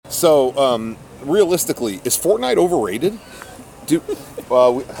So, realistically, is Fortnite overrated?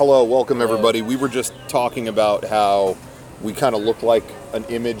 Hello, welcome everybody. We were just talking about how we kind of look like an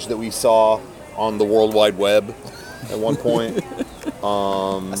image that we saw on the World Wide Web at one point.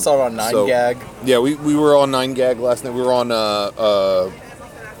 I saw it on 9gag. Yeah, we were on 9gag last night. We were on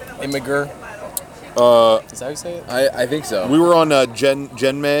Immiger. Is that how you say it? I think so. We were on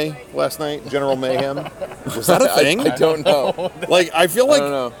Gen May last night. General Mayhem. Was that a thing? I don't know. Like I feel like I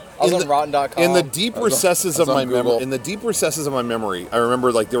don't know. I was on Rotten.com. in the deep recesses of my Google. memory, I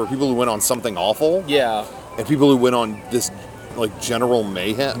remember like there were people who went on Something Awful. Yeah. And people who went on this like General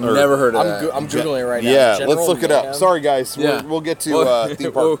Mayhem. Never heard of that. I'm Googling it right now. Yeah, General let's look it up. Mayhem. Sorry guys, Yeah. we'll get to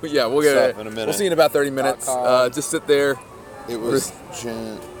theme park. we'll get stuff it in a minute. We'll see in about 30 minutes. Just sit there. It was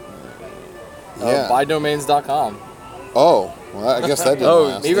yeah. Buydomains.com. Oh, well, I guess that didn't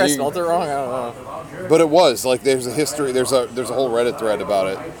last. Maybe I spelled it wrong. I don't know. But it was like there's a history. There's a whole Reddit thread about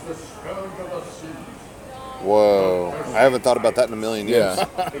it. Whoa, I haven't thought about that in a million years.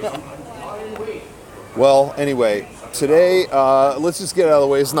 Yeah. Well, anyway, today let's just get out of the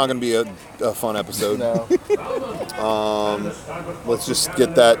way. It's not going to be a fun episode. No. Let's just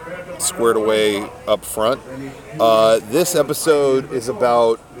get that squared away up front. This episode is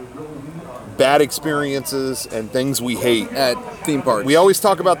about bad experiences and things we hate At theme parks. We always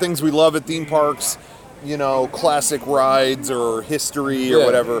talk about things we love at theme parks, you know, classic rides or history or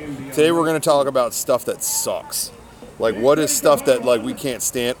whatever. Today we're going to talk about stuff that sucks. Like, what is stuff that, like, we can't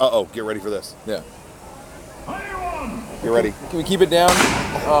stand? Uh-oh, get ready for this. Yeah. Get ready. Can we keep it down?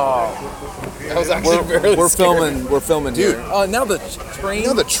 That was actually very We're scary. filming Dude. here. Oh, now the train. You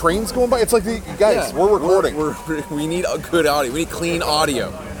know the train's going by? It's like, guys, we're recording. We need a good audio. We need clean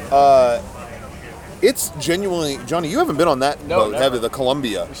audio. It's genuinely, Johnny, you haven't been on that boat, never. have you? The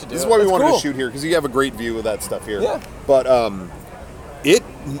Columbia. We should do This is it. why we That's wanted cool. to shoot here, because you have a great view of that stuff here. Yeah. But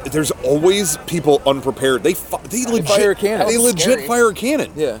there's always people unprepared. They legit fire a cannon. They That's legit scary. fire a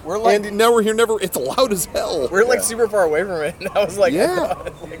cannon. Yeah. We're like, And now we're here. It's loud as hell. we're like super far away from it. And I was like, Yeah.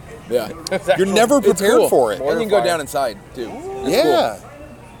 Yeah. You're never It's prepared cool. for it. And you can go down inside too. It's Yeah.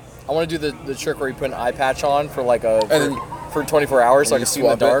 I want to do the trick where you put an eye patch on for like for 24 hours so I cool. can see in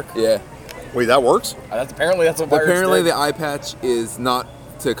the dark. Yeah. Wait, that works? Apparently that's what pirates Apparently did. the eye patch is not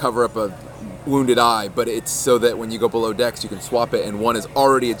to cover up a wounded eye, but it's so that when you go below decks you can swap it and one is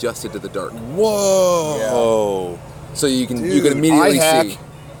already adjusted to the dark. Whoa. So you can Dude, immediately eye hack. see.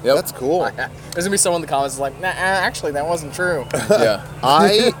 Yep. That's cool. There's gonna be someone in the comments that's like, nah, actually that wasn't true. Yeah.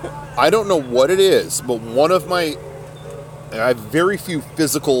 I don't know what it is, but I have very few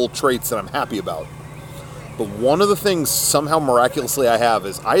physical traits that I'm happy about. But one of the things somehow miraculously I have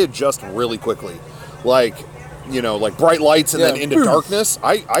is I adjust really quickly. Like, you know, like bright lights and then into darkness.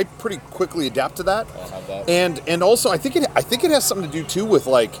 I pretty quickly adapt to that. I have that. And also I think it has something to do too with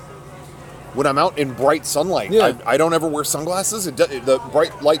like when I'm out in bright sunlight. Yeah. I don't ever wear sunglasses. The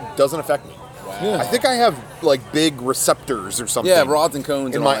bright light doesn't affect me. Yeah. I think I have like big receptors or something. Yeah, rods and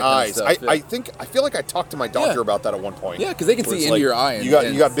cones in and all my that kind of eyes. stuff, yeah. I feel like I talked to my doctor about that at one point. Yeah, because they can where see it's into like, your eye.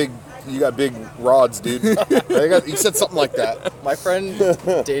 You got big rods, dude. You said something like that. My friend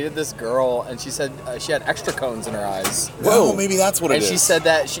dated this girl and she said she had extra cones in her eyes. Whoa, maybe that's what it And is. she said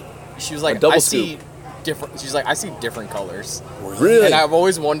that she was like, double I scoop. see different. She's like, I see different colors. Really? And I've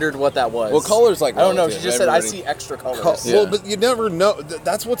always wondered what that was. Well, colors like I don't know. relative. She just said I Everybody- see extra colors. Yeah. Well, but you never know.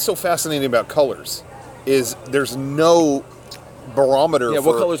 That's what's so fascinating about colors, is there's no barometer. Yeah, for,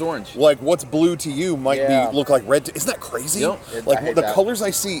 what color's orange? Like what's blue to you might Yeah. look like red. Isn't that crazy? Yep. I Like hate the that. colors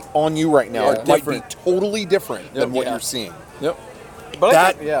I see on you right now Yeah, might different. be totally different than what Yeah. you're seeing. Yep.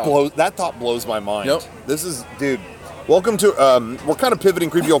 But That thought blows my mind. Yep. This is, dude. Welcome to. We're kind of pivoting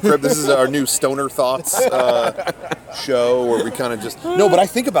Creepy Old Crypt. This is our new Stoner Thoughts show where we kind of just. No, but I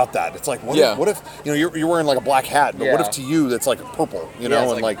think about that. It's like, what if you know you're wearing like a black hat, but what Yeah. if to you that's like purple, you know,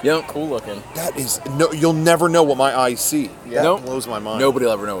 it's and like Yep. cool looking. that is no. You'll never know what my eyes see. Yeah. That Nope. blows my mind. Nobody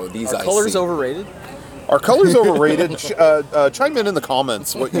will ever know what these Are eyes colors see. overrated? Are colors overrated? Chime in the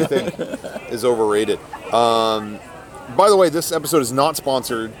comments what you think is overrated. By the way, this episode is not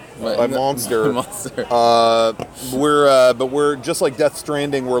sponsored by Monster. Monster. We're just like Death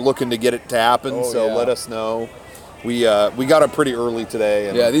Stranding. We're looking to get it to happen. Oh, so yeah. let us know. We got up pretty early today.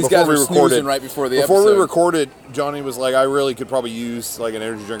 And Yeah, these before guys we were snoozing right before the Before we episode. recorded, Johnny was like, "I really could probably use like an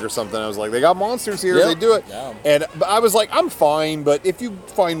energy drink or something." I was like, "They got Monsters here. Yep. They do it." Yeah. But I was like, "I'm fine, but if you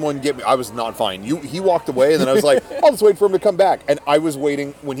find one, get me." I was not fine. He walked away, and then I was like, "I'll just wait for him to come back." And I was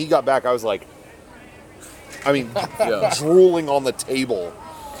waiting. When he got back, I was like, drooling on the table.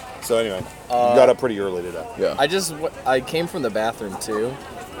 So anyway, we got up pretty early today. Yeah. I came from the bathroom too,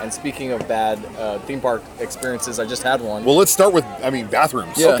 And speaking of bad theme park experiences, I just had one. Well, let's start with,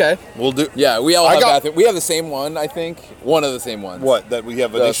 bathrooms. Yeah. Okay. We'll do. Yeah, we all have bathroom. We have the same one, I think. One of the same ones. What, that we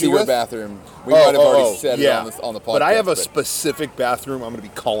have an The issue secret with? bathroom. We might have already said it on the podcast. But I have a specific bathroom I'm going to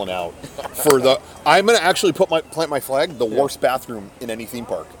be calling out for I'm going to actually plant my flag, the worst bathroom in any theme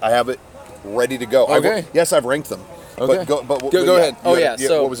park. I have it ready to go. Okay. Yes, I've ranked them. Okay. Go ahead.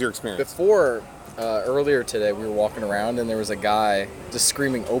 So what was your experience? Before, earlier today, we were walking around and there was a guy just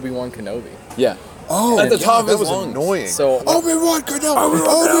screaming Obi-Wan Kenobi. Yeah. Oh, at the top of that his was lungs. annoying. So Obi-Wan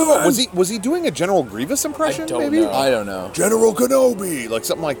Kenobi. Was he doing a General Grievous impression? I don't maybe? know. I don't know. General Kenobi, like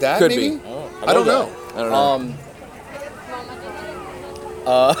something like that. Could maybe? be. I don't know.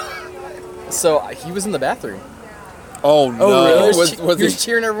 So he was in the bathroom. Oh no! really? He was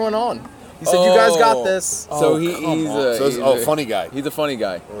cheering everyone on. He said, "You guys got this." So he's a funny guy. He's a funny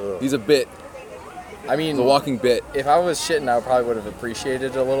guy. He's a bit. I mean, He's a walking bit. if I was shitting, I probably would have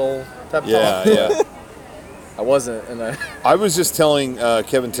appreciated a little pep talk. Yeah. I wasn't, and I was just telling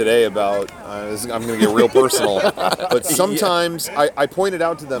Kevin today about, I'm going to get real personal, but sometimes I pointed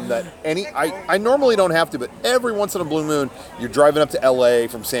out to them that I normally don't have to, but every once in a blue moon, you're driving up to LA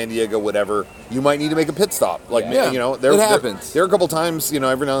from San Diego, whatever, you might need to make a pit stop. Like, Yeah. it happens. There are a couple times,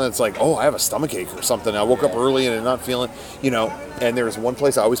 every now and then it's like, oh, I have a stomach ache or something. I woke up early and I'm not feeling, and there's one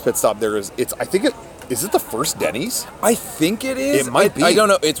place I always pit stop. Is it the first Denny's? I think it is. It might be. I don't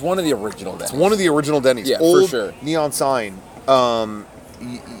know. It's one of the original Denny's. It's one of the original Denny's. Yeah, Old for sure. neon sign.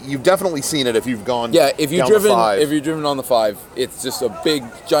 You've definitely seen it if you've gone. Yeah, if you've down the driven 5. if you've driven on the 5, it's just a big,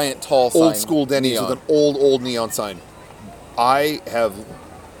 giant, tall sign. Old school Denny's neon. with an old neon sign.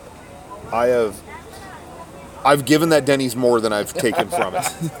 I've given that Denny's more than I've taken from it,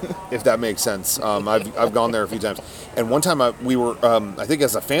 if that makes sense. I've gone there a few times, and one time we were, I think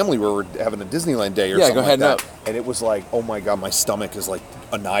as a family, we were having a Disneyland day or something go ahead like that, up. and it was like, oh my god, my stomach is like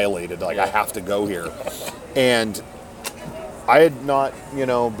annihilated. Like I have to go here, and I had not, been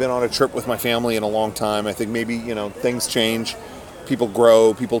on a trip with my family in a long time. I think maybe things change, people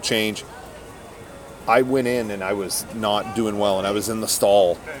grow, people change. I went in and I was not doing well, and I was in the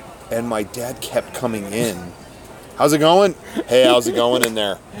stall, and my dad kept coming in. How's it going? Hey, how's it going in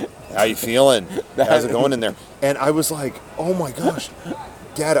there? How you feeling? How's it going in there? And I was like, oh my gosh,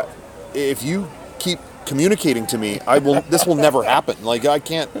 Dad, if you keep communicating to me, this will never happen. Like I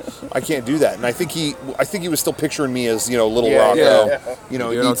can't do that. And I think he was still picturing me as, little Rocco. Yeah. He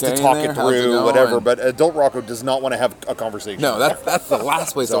needs to talk it through, whatever. But adult Rocco does not want to have a conversation. No, that's the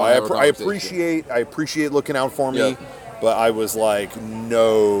last place So I I want to have a conversation. I appreciate looking out for me, Yeah. but I was like,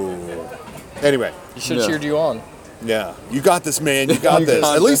 no. Anyway. he should have cheered you on. Yeah, you got this, man. You got this.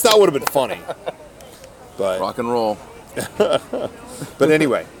 At least that would have been funny. But Rock and roll. but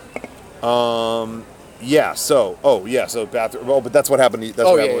anyway, yeah. So bathroom. Oh, but that's what happened. That's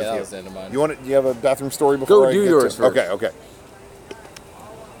what happened with that you. was the end of mine. You have a bathroom story before I do get yours to? first. Okay.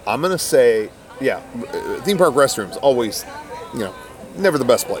 I'm gonna say, theme park restrooms always, never the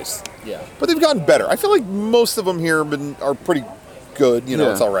best place. Yeah. But they've gotten better. I feel like most of them here are pretty good.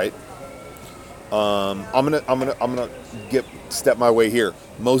 Yeah. It's all right. I'm gonna step my way here.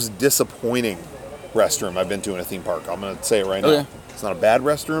 Most disappointing restroom I've been to in a theme park. I'm gonna say it right now. Okay. It's not a bad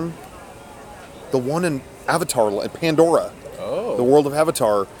restroom. The one in Avatar, Pandora. Oh. The world of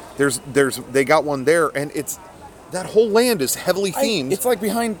Avatar. They got one there, and that whole land is heavily themed. It's like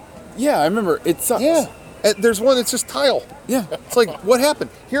behind. Yeah, I remember. It sucks. Yeah. And there's one that's just tile. Yeah. It's like, what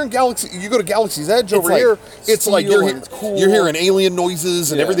happened? Here in Galaxy, you go to Galaxy's Edge over like here, it's like steel you're and it's cool. hearing alien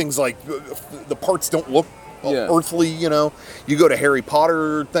noises and Yeah. everything's like, the parts don't look Yeah. earthly, You go to Harry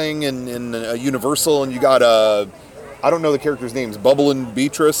Potter thing in Universal and you got I don't know the characters' names, Bubble and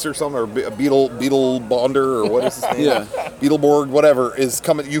Beatrice or something, or Beetle Bonder, or what is his name? Yeah. Beetleborg, whatever, is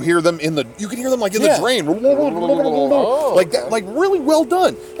coming. You hear them you can hear them like in Yeah. the drain. Oh, Like that, like really well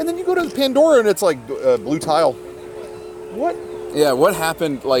done. And then you go to Pandora and it's like blue tile. What? Yeah, what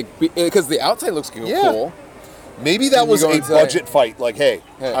happened? Like, because the outside looks cool. Yeah. Maybe that And you was go a inside. budget fight. Like, hey,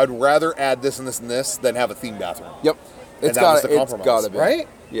 Hey. I'd rather add this and this and this than have a themed bathroom. Yep. And that was the compromise, gotta be. right?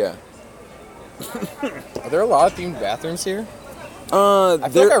 Yeah. Are there a lot of themed bathrooms here? I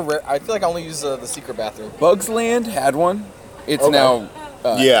feel like I only use the secret bathroom. Bugs Land had one. It's Okay. now.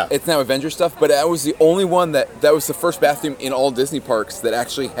 Yeah. It's now Avenger stuff, but that was the only one that was the first bathroom in all Disney parks that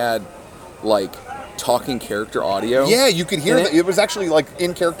actually had, like, talking character audio. Yeah, you could hear And that. It was actually like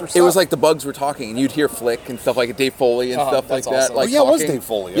in character stuff. It was like the bugs were talking, and you'd hear Flick and stuff like Dave Foley and stuff like that's that. awesome. Like Oh, yeah, it was talking. Dave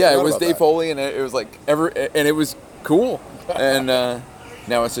Foley. I Yeah, it forgot was about Dave that. Foley, and it was like and it was cool. And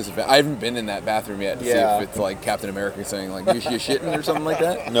now it's just I haven't been in that bathroom yet to see if it's like Captain America saying like you shitting or something like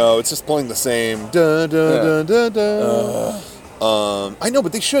that. No, it's just playing the same. Da, da, da, da, da. I know,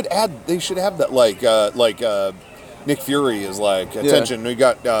 but they should add. They should have that like Nick Fury is like, attention, we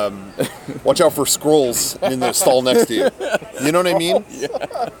got watch out for scrolls in the stall next to you. You know what I mean? Yeah.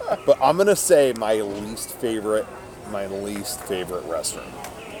 But I'm gonna say my least favorite restroom,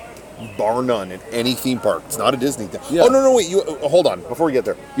 bar none, in any theme park. It's not a Disney thing. Yeah. Oh no, wait. You hold on before we get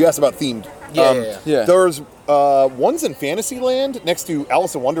there. You asked about themed. Yeah. There's ones in Fantasyland next to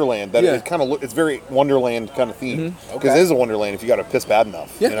Alice in Wonderland that it kind of it's very Wonderland kind of theme because it is a Wonderland if you got to piss bad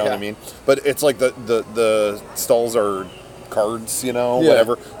enough. Yeah. You know what I mean? But it's like the stalls are cards,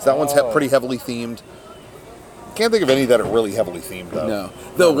 whatever. So that one's pretty heavily themed. Can't think of any that are really heavily themed though. No,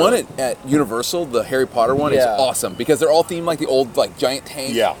 the one at Universal, the Harry Potter one, is awesome because they're all themed like the old giant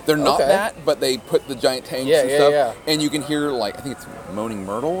tank. Yeah, they're not that, but they put the giant tanks and stuff, and you can hear I think it's Moaning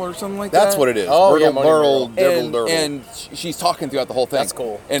Myrtle or something like that. That's what it is. Oh, Myrtle, and she's talking throughout the whole thing. That's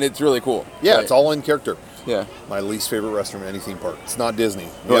cool, and it's really cool. Yeah, it's all in character. Yeah, my least favorite restroom in any theme park. It's not Disney.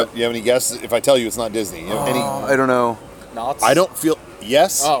 You have any guesses? If I tell you it's not Disney, I don't know. Knott's? I don't feel.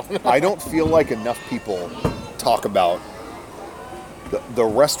 Yes. Oh. I don't feel like enough people talk about the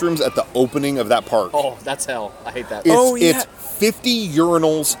restrooms at the opening of that park. Oh, that's hell. I hate that. It's 50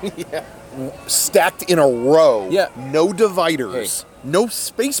 urinals stacked in a row. Yeah. No dividers. No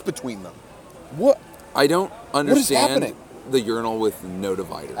space between them. What? I don't understand happening? the urinal with no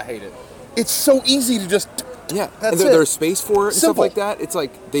divider. I hate it. It's so easy to just. Yeah, That's and it. there's space for it and stuff Simple. like that. It's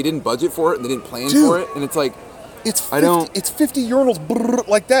like they didn't budget for it and they didn't plan Dude. for it, and it's like It's 50, I don't- It's 50 urinals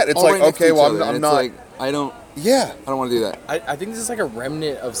like that. It's all like right next to okay, each well other, and I'm it's not. like I don't want to do that. I think this is like a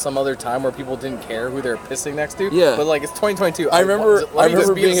remnant of some other time where people didn't care who they're pissing next to. Yeah. But it's 2022. I remember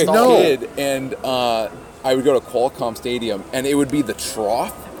being a nostalgic. kid and I would go to Qualcomm Stadium and it would be the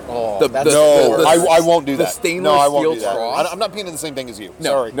trough. Oh, that's No, the worst. I won't do the that. stainless No, I won't steel do that. trough. I'm not being in the same thing as you.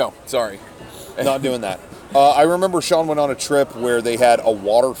 No, Sorry. no, sorry. Not doing that. I remember Sean went on a trip where they had a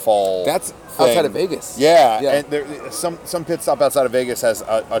waterfall. That's thing. outside of Vegas. Yeah, Yeah. and there, some pit stop outside of Vegas has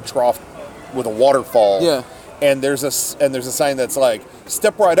a trough with a waterfall. Yeah. And there's a sign that's like,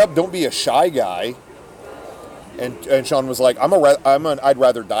 "Step right up, don't be a shy guy." And Sean was like, "I'd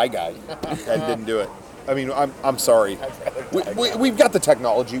rather die guy." I didn't do it. I mean, I'm sorry. We've got the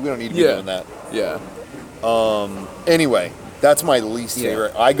technology. We don't need to be doing that. Yeah. Anyway, that's my least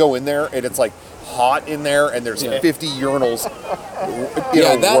favorite. I go in there and it's like hot in there, and there's 50 urinals in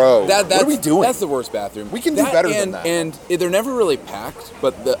a row. What are we doing? That's the worst bathroom. We can do better than that. And they're never really packed,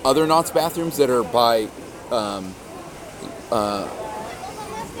 but the other Knott's bathrooms that are by,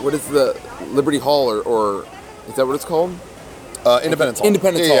 what is the Liberty Hall or is that what it's called? Independence Hall.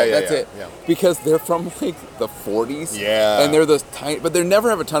 Independence Hall. Yeah, That's it. Yeah. Because they're from the 40s. Yeah. And they're those tiny, but they never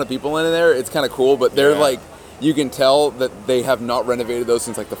have a ton of people in there. It's kind of cool, but they're you can tell that they have not renovated those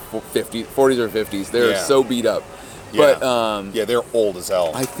since the 40s or 50s. They're so beat up. Yeah. But they're old as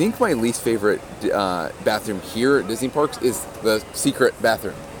hell. I think my least favorite bathroom here at Disney Parks is the secret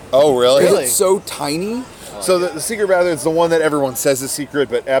bathroom. Oh, really? It's so tiny. So the secret bathroom is the one that everyone says is secret,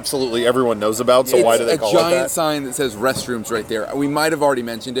 but absolutely everyone knows about. So why do they call it that? It's a giant sign that says restrooms right there. We might have already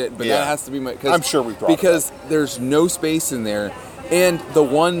mentioned it, but that has to be my. I'm sure we brought it because there's no space in there. And the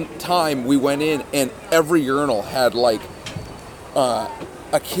one time we went in, and every urinal had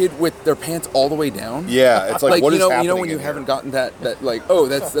a kid with their pants all the way down. Yeah, it's like what is happening? You know when you haven't gotten that that's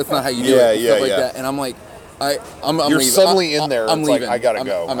not how you do Yeah, it. yeah, Stuff like yeah. that, and I'm like, I'm You're leaving. suddenly in there. I'm It's leaving. like I gotta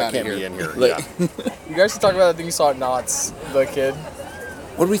go. I'm I outta can't here. be in here. Like- Yeah. You guys should talk about that thing you saw at Knott's, the kid.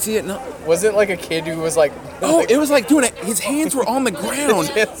 What did we see it? No. Was it like a kid who was like... Oh, it was like doing it. His hands were on the ground.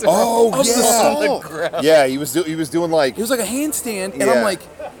 Oh, Of the yeah. stall. On the ground. Yeah, he was doing like It was like a handstand, and Yeah. I'm like,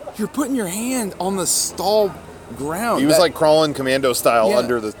 you're putting your hand on the stall ground. he was like crawling commando style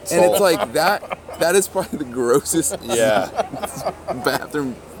under the stall. And it's like that is probably the grossest yeah,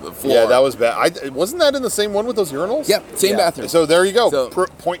 bathroom floor. yeah, that was bad. Wasn't that in the same one with those urinals? Yep, same bathroom. So there you go. So-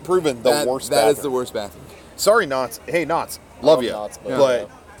 Point proven. The worst. That bathroom. is the worst bathroom. Sorry, Knott's. Hey, Knott's. Love you. Knott's, but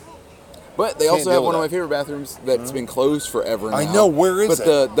But they Can't also deal have with one of that. my favorite bathrooms that's been closed forever now. I know, where is but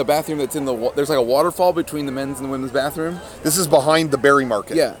it? the bathroom that's in there's like a waterfall between the men's and the women's bathroom. this is behind the Berry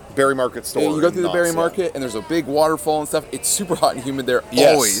Market. Yeah. Berry Market store. And you go in through the Knott's, Berry yeah. Market, and there's a big waterfall and stuff. It's super hot and humid there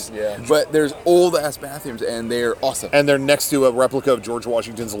Yes. always. Yeah. But there's old ass bathrooms, and they're awesome. And they're next to a replica of George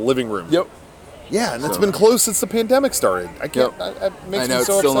Washington's living room. Yep. Yeah, and it's So- been closed since the pandemic started. I can't. Yep. It makes I know me it's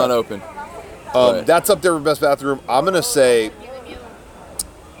so still upset. not open. But- That's up there with best bathroom. I'm gonna say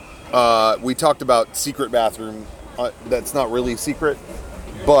we talked about secret bathroom. That's not really secret,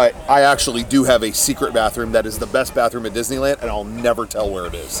 but I actually do have a secret bathroom that is the best bathroom at Disneyland, and I'll never tell where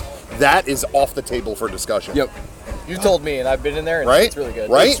it is. That is off the table for discussion. Yep. You told me, and I've been in there, and Right? it's really good.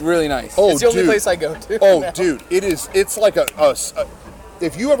 Right? It's really nice. Oh, It's the only dude. place I go to. Oh, now. dude, it's like a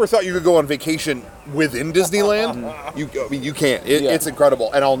if you ever thought you could go on vacation within Disneyland, you can't. It's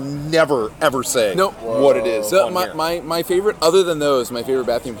incredible, and I'll never ever say Nope. what it is. So on here. my favorite, other than those, my favorite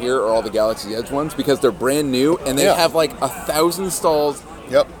bathroom here are all the Galaxy's Edge ones because they're brand new and they have like 1,000 stalls.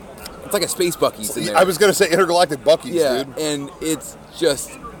 Yep. It's like a Space Buc-ee's in there. I was gonna say intergalactic Buc-ee's, yeah, dude. and it's just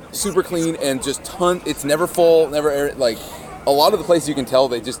super clean and just it's never full, never like. A lot of the places you can tell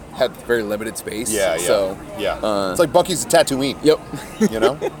they just have very limited space. Yeah. So it's like Buc-ee's at Tatooine. Yep. You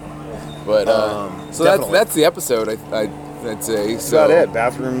know. But so definitely. that's the episode. I'd say. That's So about it.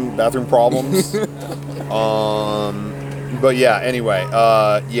 Bathroom problems. But yeah. Anyway.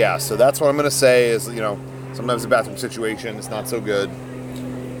 So that's what I'm gonna say is sometimes the bathroom situation is not so good.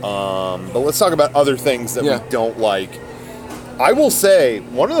 But let's talk about other things that we don't like. I will say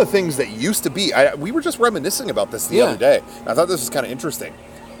one of the things that used to be. We were just reminiscing about this the other day. I thought this was kind of interesting.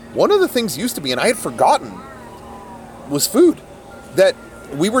 One of the things used to be, and I had forgotten, was food. That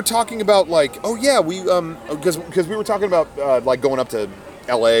we were talking about, like, oh yeah, we because we were talking about like going up to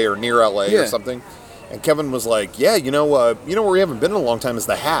L.A. or near L.A. or something, and Kevin was like, yeah, where we haven't been in a long time is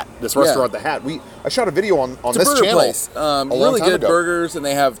the Hat, this restaurant, the Hat. I shot a video on it's this a burger channel, place. a long Really time good ago. burgers, and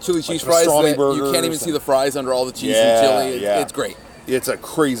they have chili cheese fries. pastrami That you can't even burgers see the fries under all the cheese and chili. It's great. It's a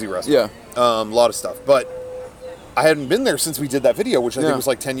crazy restaurant. A lot of stuff, but I hadn't been there since we did that video, which I think was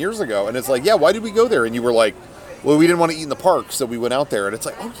like 10 years ago. And it's like, yeah, why did we go there? And you were like, well, we didn't want to eat in the park, so we went out there. And it's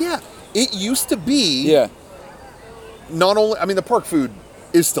like, oh yeah, it used to be. Yeah. Not only, I mean, the park food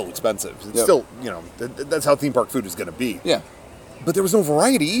is still expensive. It's still, that's how theme park food is going to be. Yeah. But there was no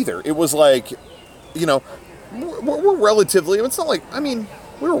variety either. It was like, we're relatively. It's not like, I mean,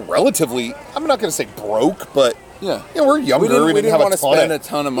 we were relatively. I'm not going to say broke, but. Yeah. We're younger. We didn't have want to ton spend of, a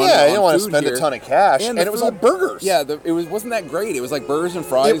ton of money. Yeah, on I didn't want to food spend here. a ton of cash, and it was all burgers. Yeah, it wasn't that great. It was like burgers and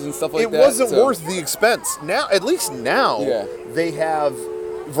fries and stuff like that. It wasn't worth the expense. Now, at least now, they have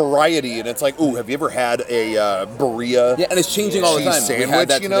variety, and it's like, ooh, have you ever had a Berea? Yeah, and it's changing all the time. Sandwich, we had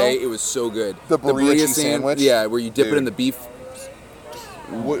that today. It was so good. The Berea cheese sandwich? Yeah, where you dip it in the beef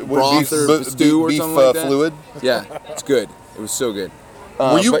broth beef, or stew or something like that. Fluid. Yeah, it's good. It was so good.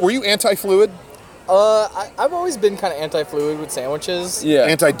 Were you anti-fluid? I've always been kind of anti-fluid with sandwiches. Yeah.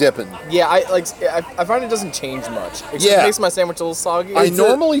 Anti-dipping. Yeah, I find it doesn't change much. It makes my sandwich a little soggy. I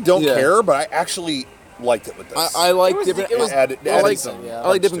normally don't care, but I actually liked it with this. I like dipping. I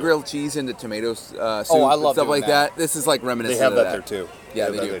like dipping grilled cheese into tomato soup I love and stuff like that. This is like reminiscent. They have of that there too. Yeah,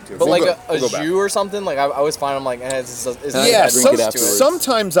 They they have do. that there too. But We'll like go a back. jus or something, like I always find I'm like, it's Yeah, drink it afterwards.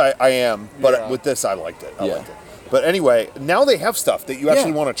 sometimes I am, but with this I liked it. I liked it. But anyway, now they have stuff that you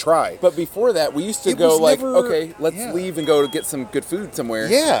actually want to try. But before that, we used to It go was like, never- okay, let's leave and go to get some good food somewhere.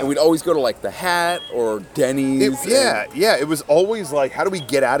 Yeah. And we'd always go to like the Hat or Denny's. It was always like, how do we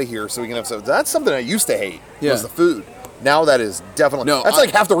get out of here so we can have something? That's something I used to hate. Yeah. Was the food. Now that is definitely No,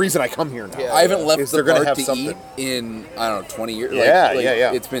 like half the reason I come here now. I haven't left is the they're gonna park have to something. eat in, I don't know, 20 years. Yeah, Like,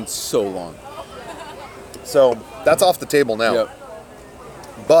 yeah. It's been so long. So that's off the table now. Yep.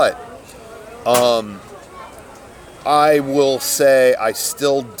 But I will say I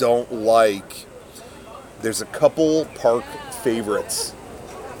still don't like. There's a couple park favorites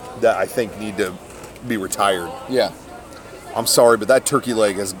that I think need to be retired. Yeah. I'm sorry, but that turkey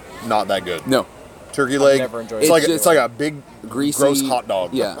leg is not that good. No. Turkey leg. never enjoyed It's it. like It's it's like a big greasy, gross hot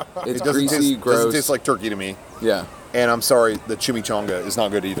dog. Yeah. It's It doesn't greasy, taste, gross. Doesn't taste like turkey to me. Yeah. And I'm sorry, the chimichanga is not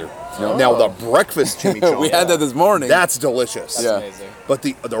good either. No. Now the breakfast chimichanga, We had that this morning. that's delicious. Yeah. amazing. But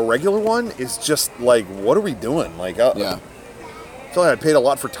the regular one is just like, what are we doing? Like, Yeah. I feel like I paid a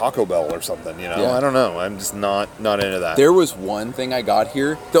lot for Taco Bell or something. Yeah. I don't know. I'm just not into that. There was one thing I got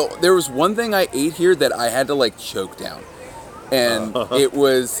here. Though there was one thing I ate here that I had to like choke down. And it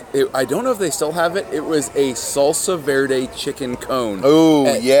was, I don't know if they still have it. It was a salsa verde chicken cone.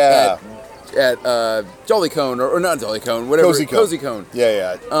 Oh, yeah. At Jolly Cone, or not Jolly Cone, whatever. Cozy Cone.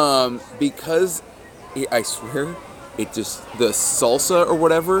 Yeah. Because I swear, it just, the salsa or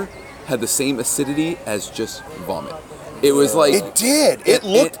whatever had the same acidity as just vomit. It was like It did. It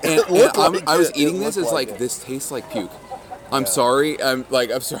looked. I was it. eating It this. looked It's like it. this tastes like puke. I'm sorry. I'm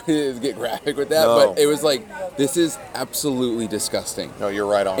sorry to get graphic with that, No. but it was like this is absolutely disgusting. No, you're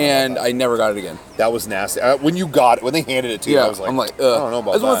right on. And that. I never got it again. That was nasty. When you got it, when they handed it to you, I was like, I'm like, I don't know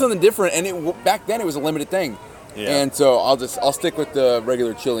about I just want that. something different. And back then it was a limited thing. Yeah. And so I'll stick with the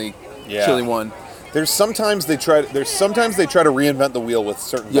regular chili Yeah. chili one. There's sometimes they try to reinvent the wheel with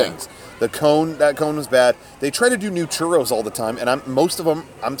certain things. That cone was bad. They try to do new churros all the time, and most of them,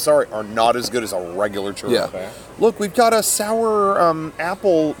 I'm sorry, are not as good as a regular churro. Yeah. Okay. Look, we've got a sour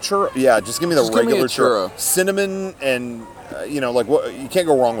apple churro. Yeah, just give me the regular churro. Cinnamon and like what you can't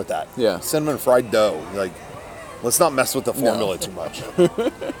go wrong with that. Yeah. Cinnamon fried dough. Like, let's not mess with the formula too much.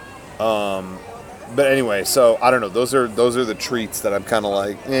 But anyway, so I don't know. Those are the treats that I'm kind of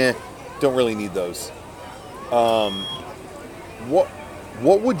like, don't really need those.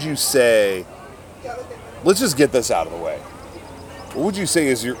 What would you say? Let's just get this out of the way. What would you say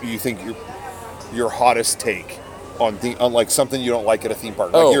is you think your hottest take on like something you don't like at a theme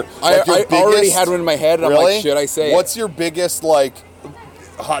park? I already had one in my head, and really? I'm like, should I say What's your biggest like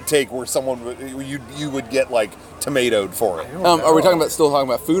hot take where you would get like tomatoed for it? Are we still talking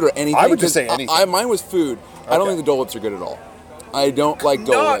about food or anything? I would just say anything. Mine was food. Okay. I don't think the Dole Whips are good at all. I don't like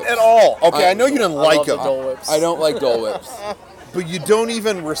Dole Whips. Not at all. Okay, I know you didn't like them. Dole Whips. I don't like Dole Whips. But you don't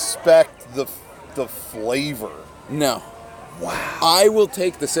even respect the flavor. No. Wow. I will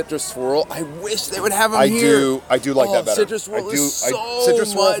take the citrus swirl. I wish they would have them here. I do like that better. Citrus swirl is so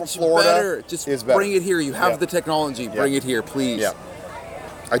citrus swirl much from Florida better. Just is better. bring it here. You have the technology. Bring it here, please. Yeah.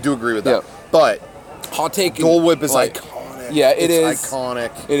 I do agree with that. Yeah. But hot take. Dole Whip is like, iconic. Yeah, it's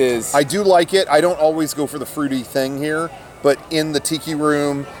iconic. It is. I do like it. I don't always go for the fruity thing here, but in the tiki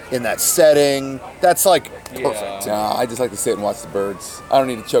room, in that setting, that's like perfect. Nah, I just like to sit and watch the birds. I don't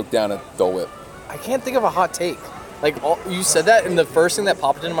need to choke down a Dole Whip. I can't think of a hot take. Like, you said that, and the first thing that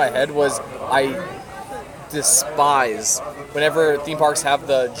popped into my head was I despise whenever theme parks have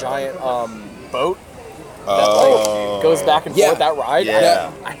the giant boat that goes back and forth, that ride.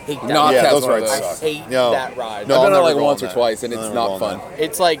 Yeah. I hate that. Those rides suck. I hate that ride. No, I've done it I'll like never go once on or that. twice, and it's not fun.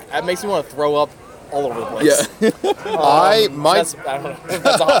 It's like, it makes me want to throw up all over the place. Yeah. I don't know if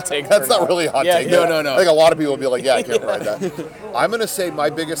that's a hot take. That's not really a hot take. No. I think a lot of people would be like, I can't ride that. I'm going to say my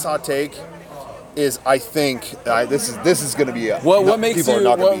biggest hot take is I think this is going to be what makes people you are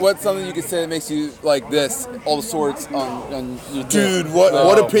not gonna be, what's something you could say that makes you like this all the swords on your dude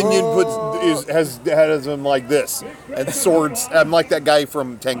what opinion has him like this and swords? I'm like that guy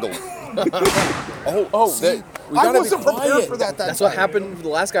from Tangled. I wasn't prepared for that. That's what happened with the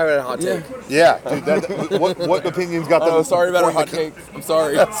last guy who had a hot take. Yeah, dude. What opinions got them? Sorry about our hot take. I'm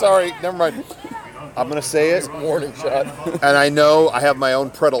sorry. Sorry, never mind. I'm gonna say it. Warning shot. And I know I have my own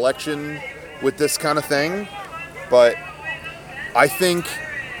predilection with this kind of thing, but I think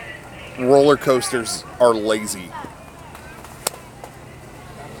roller coasters are lazy.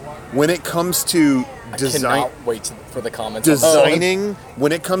 When it comes to design, cannot wait for the comments.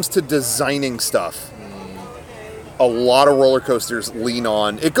 When it comes to designing stuff, a lot of roller coasters lean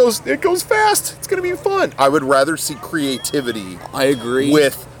on it goes fast. It's gonna be fun. I would rather see creativity. I agree.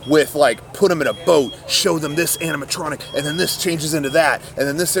 With like put them in a boat, show them this animatronic, and then this changes into that, and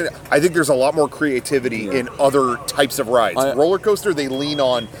then this. I think there's a lot more creativity in other types of rides. Roller coaster, they lean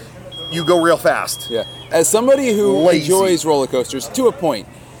on you go real fast. Yeah. As somebody who enjoys roller coasters to a point,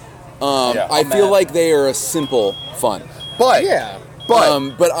 I feel like they are a simple fun. But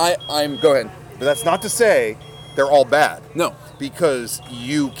I'm go ahead. But that's not to say they're all bad. No. Because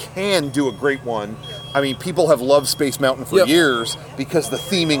you can do a great one. I mean, people have loved Space Mountain for years because the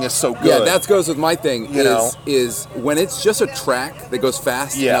theming is so good. Yeah, that goes with my thing. Is when it's just a track that goes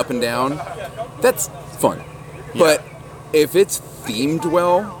fast and up and down, that's fun. Yeah. But if it's themed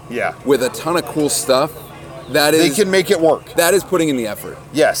well, with a ton of cool stuff, they can make it work. That is putting in the effort.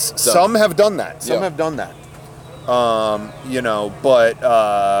 Yes, some have done that.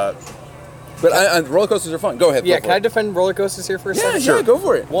 But roller coasters are fun. Go ahead. Yeah, can I defend roller coasters here for a second? Sure, go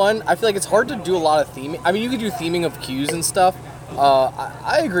for it. One, I feel like it's hard to do a lot of theming. I mean, you could do theming of queues and stuff.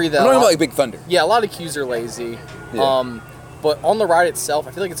 I agree that. I'm talking about like Big Thunder. Yeah, a lot of queues are lazy. Yeah. But on the ride itself,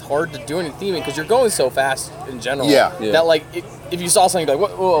 I feel like it's hard to do any theming because you're going so fast in general. Yeah. That like, if you saw something, you'd be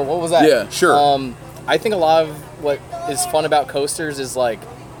like, what was that? Yeah, sure. I think a lot of what is fun about coasters is like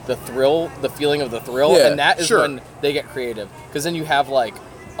the thrill, the feeling of the thrill, and that is when they get creative. Because then you have like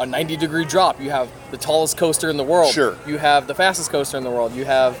a 90-degree drop. You have the tallest coaster in the world. Sure. You have the fastest coaster in the world. You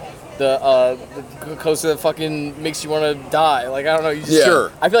have the coaster that fucking makes you want to die. Like, I don't know. You just,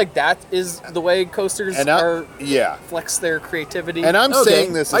 Sure. I feel like that is the way coasters flex their creativity. And I'm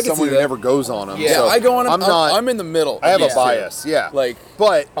saying this as someone who never goes on them. Yeah, so I go on them. I'm in the middle. I have a bias. Yeah.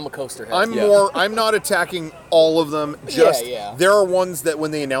 But I'm a coaster head. I'm not attacking all of them. Just there are ones that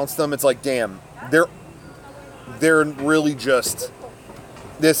when they announce them, it's like, damn, they're really just.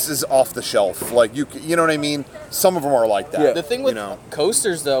 This is off the shelf. Like you know what I mean? Some of them are like that. Yeah. The thing with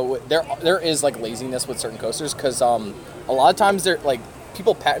coasters, though, there is like laziness with certain coasters because a lot of times they're like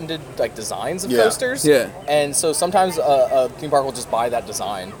people patented like designs of Yeah. coasters. Yeah. And so sometimes a theme park will just buy that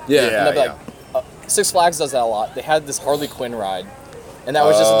design. Yeah. And they'll be like, Six Flags does that a lot. They had this Harley Quinn ride. And that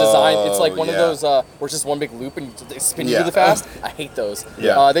was just a design. It's like one of those where it's just one big loop and they spin you really fast. I hate those.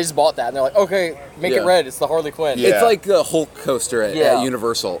 Yeah. They just bought that and they're like, okay, make it red. It's the Harley Quinn. Yeah. It's like the Hulk coaster at Yeah.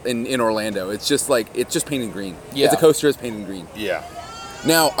 Universal in Orlando. It's just painted green. Yeah. It's a coaster that's painted green. Yeah.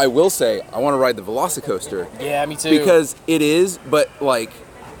 Now, I will say, I want to ride the Velocicoaster. Yeah, me too. Because it is, but like,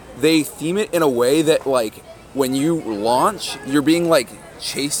 they theme it in a way that like, when you launch, you're being like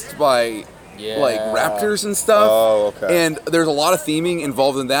chased by like raptors and stuff. Oh, okay. And there's a lot of theming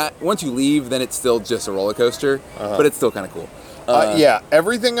involved in that. Once you leave, then it's still just a roller coaster, but it's still kind of cool. Yeah,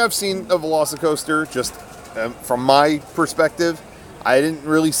 everything I've seen of Velocicoaster, just from my perspective, I didn't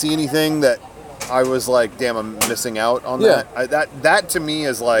really see anything that I was like, damn, I'm missing out on that. That to me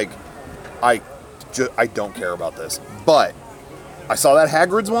is like, I don't care about this. But I saw that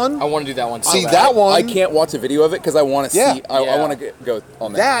Hagrid's one. I want to do that one. See, that one. I can't watch a video of it because I want to Yeah. see. I want to go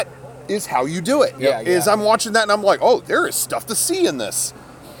on that. That is how you do it. Is I'm watching that and I'm like, oh, there is stuff to see in this.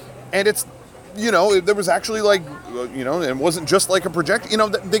 And it's, there was actually like, it wasn't just like a project.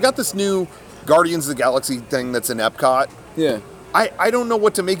 They got this new Guardians of the Galaxy thing that's in Epcot. Yeah. I don't know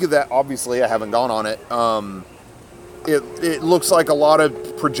what to make of that. Obviously, I haven't gone on it. It looks like a lot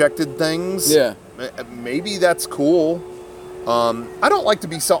of projected things. Yeah. Maybe that's cool. I don't like to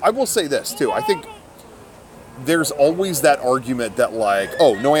be I will say this too. I think there's always that argument that like,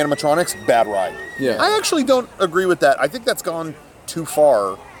 oh, no animatronics, bad ride. Yeah. I actually don't agree with that. I think that's gone too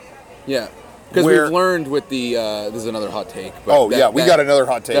far. Yeah. Because we've learned with the this is another hot take. But we got another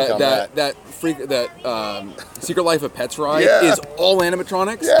hot take on that. That Secret Life of Pets ride is all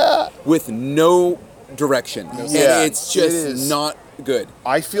animatronics with no direction. And it's just not good.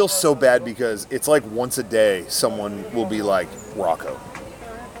 I feel so bad because it's like once a day someone will be like, Rocco,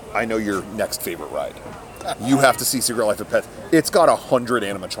 I know your next favorite ride. You have to see Secret Life of Pets. It's got 100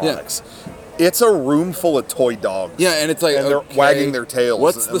 animatronics. Yeah. It's a room full of toy dogs. Yeah, and it's like, and they're wagging their tails.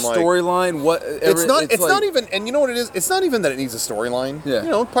 What's the storyline? What? It's not even. And you know what it is? It's not even that it needs a storyline.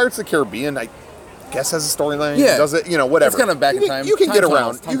 Yeah. Pirates of the Caribbean, I guess, has a storyline. Yeah. Does it? Whatever. It's kind of back in time. You can time get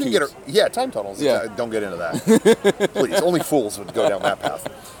tunnels, around. You can get. Yeah, time tunnels. Yeah. Don't get into that. Please. Only fools would go down that path.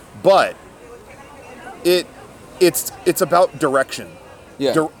 But it's about direction.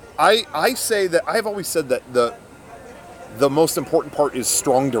 Yeah. I say that I've always said that the most important part is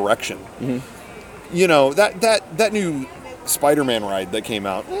strong direction. Mm-hmm. That new Spider-Man ride that came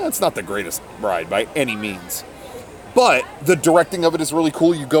out, it's not the greatest ride by any means. But the directing of it is really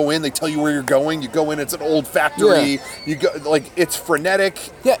cool. You go in, they tell you where you're going. You go in, it's an old factory. Yeah. You go it's frenetic.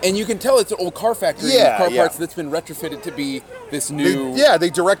 Yeah, and you can tell it's an old car factory. Yeah, car parts that's been retrofitted to be this new. They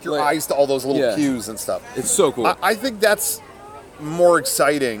direct your eyes to all those little cues and stuff. It's so cool. I think that's more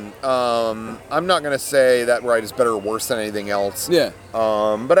exciting. I'm not going to say that ride is better or worse than anything else. Yeah.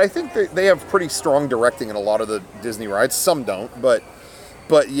 But I think they have pretty strong directing in a lot of the Disney rides. Some don't, but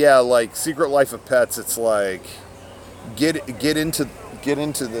yeah, like Secret Life of Pets, it's like get into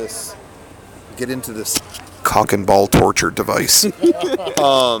this cock and ball torture device,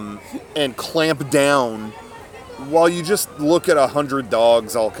 and clamp down while you just look at 100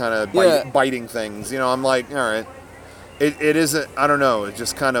 dogs all kind of biting things. I'm like, all right. It isn't. I don't know. It's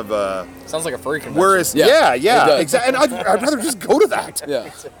just kind of sounds like a furry convention. Whereas, exactly. And I'd rather just go to that. Yeah.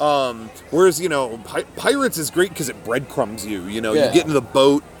 Whereas, Pirates is great because it breadcrumbs you. You get into the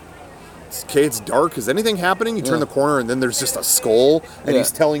boat. It's dark. Is anything happening? You turn the corner and then there's just a skull, and he's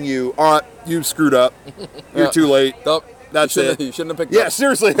telling you, "All right, you screwed up. You're too late." Oh, That's it. You shouldn't have picked Yeah, up.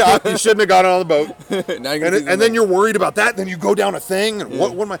 seriously, you shouldn't have gotten on the boat. Now and then you're worried about that. Then you go down a thing, and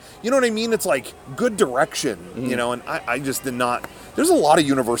what am I? You know what I mean? It's like good direction, And I just did not. There's a lot of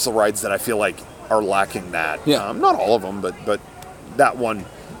Universal rides that I feel like are lacking that. Yeah. Not all of them, but that one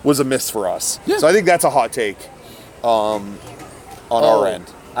was a miss for us. Yeah. So I think that's a hot take, on our end.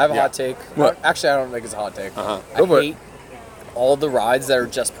 I have a hot take. What? Actually, I don't think it's a hot take. Uh-huh. I hate all the rides that are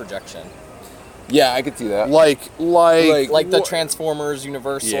just projection. Yeah, I could see that. Like the Transformers,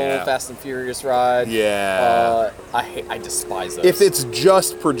 Universal, Fast and Furious ride. Yeah. I despise those. If it's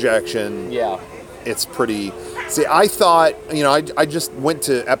just projection, it's pretty. See, I thought, I just went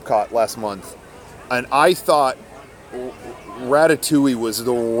to Epcot last month, and I thought Ratatouille was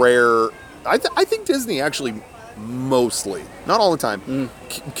the rare. I think Disney actually mostly, not all the time,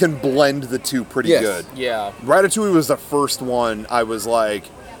 can blend the two pretty good. Yeah. Ratatouille was the first one I was like,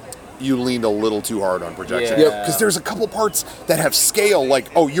 you leaned a little too hard on projection. Yeah. Because there's a couple parts that have scale,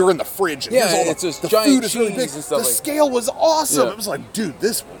 like, oh, you're in the fridge. And here's all it's just the giant food is really big. cheese and stuff The like- scale was awesome. Yeah. It was like, dude,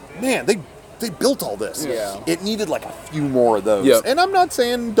 they they built all this. Yeah. It needed like a few more of those. Yep. And I'm not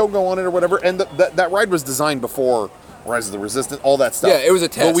saying don't go on it or whatever. And that ride was designed before Rise of the Resistance, all that stuff. Yeah, it was a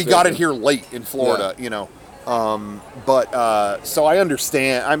test. But we got it here late in Florida, you know. So I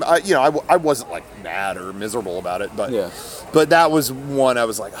understand. I wasn't like mad or miserable about it, but that was one I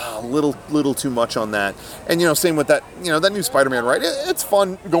was like, a little too much on that. And same with that, that new Spider-Man ride. It's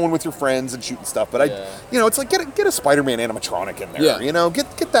fun going with your friends and shooting stuff, but it's like get a Spider-Man animatronic in there. Yeah.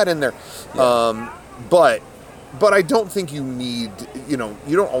 Get that in there. Yeah. But I don't think you need. You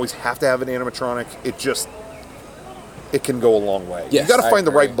don't always have to have an animatronic. It can go a long way. Yes, you got to find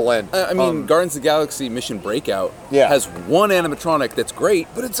the right blend. I mean, Guardians of the Galaxy Mission Breakout Yeah. has one animatronic that's great,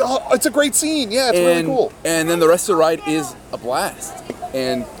 but it's a great scene. Yeah, it's really cool. And then the rest of the ride is a blast.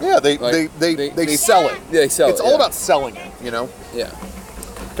 And yeah, they sell it. They sell it. It's all about selling it. Yeah.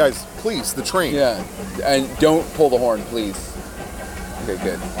 Guys, please, the train. Yeah. And don't pull the horn, please. Okay,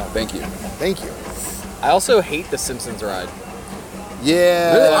 good. Thank you. Thank you. I also hate the Simpsons ride.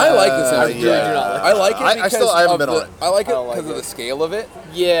 Yeah. Really? I like the I Simpsons. really do not like I like it because I haven't of been on it. I like it I don't like because of it. the scale of it.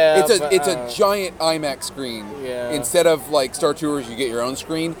 Yeah. It's a giant IMAX screen. Yeah. Instead of like Star Tours, you get your own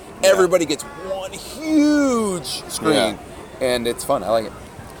screen. Everybody gets one huge screen, and it's fun. I like it.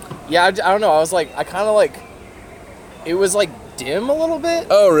 Yeah, I don't know. I kind of like. It was like dim a little bit.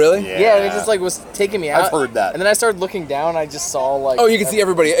 Oh, really? Yeah, and it just like was taking me out. I've heard that. And then I started looking down. I just saw like. Oh, you can see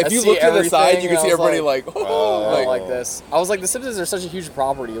everybody. If you look to the side, you can see everybody like. I don't like this. I was like, the Simpsons are such a huge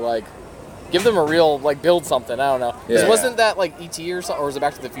property. Like, give them a real build something. I don't know. 'Cause wasn't that like E.T. or something, or was it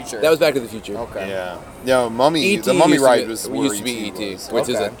Back to the Future? That was Back to the Future. Okay. Yeah. No, Mummy. E.T. The Mummy used ride to was used to be E.T., was. which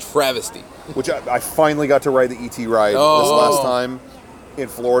is a travesty. Which I finally got to ride the E.T. ride this last time in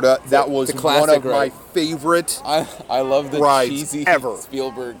Florida. That was the classic one of ride. my favorite. I love the rides cheesy ever.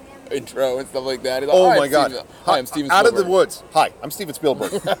 Spielberg intro and stuff like that. He's Oh like, my God! Hi, I'm Steven Out Spielberg. of the woods. Hi, I'm Steven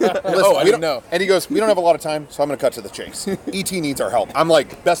Spielberg. Listen, I didn't know. And he goes, "We don't have a lot of time, so I'm going to cut to the chase. E.T. needs our help." I'm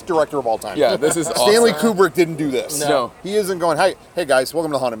like, best director of all time. Yeah, this is awesome. Stanley Kubrick didn't do this. No. He isn't going, hey guys,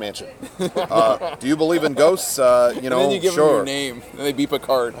 welcome to the Haunted Mansion. Do you believe in ghosts? And then you give them sure. your name, and they beep a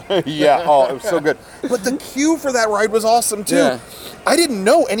card. Yeah, it was so good. But the queue for that ride was awesome too. Yeah. I didn't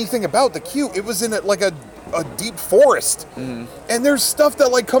know anything about the queue. It was in a deep forest, and there's stuff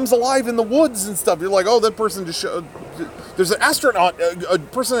that comes alive in the woods and stuff. You're like, oh, that person just showed. There's an astronaut, a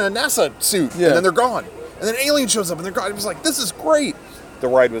person in a NASA suit, and then they're gone. And then an alien shows up, and they're gone. It was like, this is great. The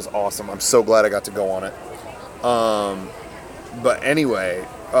ride was awesome. I'm so glad I got to go on it. But anyway,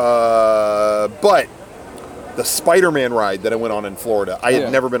 but the Spider-Man ride that I went on in Florida, I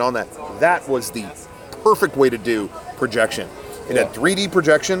had never been on that. That was the perfect way to do projection. It had 3D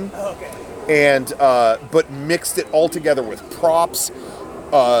projection, and but mixed it all together with props.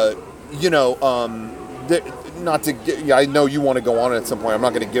 Not to get, I know you want to go on it at some point. I'm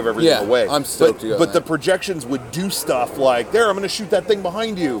not going to give everything away. I'm stoked to go on But the that. projections would do stuff like, there, I'm going to shoot that thing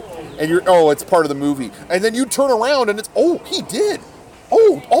behind you, and it's part of the movie. And then you turn around and it's, he did.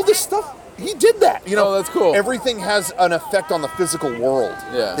 All this stuff, he did that. Oh, that's cool. Everything has an effect on the physical world.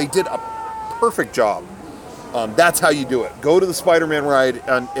 Yeah. They did a perfect job. That's how you do it. Go to the Spider-Man ride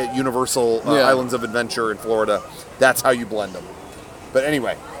at Universal Islands of Adventure in Florida. That's how you blend them. But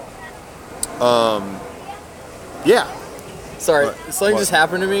anyway, Sorry, What? something What? just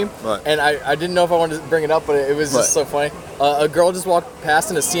happened to me, What? and I didn't know if I wanted to bring it up, but it was just so funny. A girl just walked past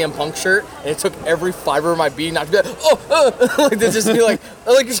in a CM Punk shirt, and it took every fiber of my being not to be like, like to just be like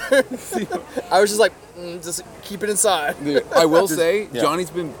I was just like, just keep it inside. Dude, I will say, Johnny's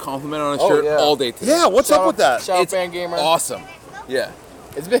been complimented on his shirt all day today. Yeah, what's up with that? Shout out It's Fan Gamer. awesome. Yeah.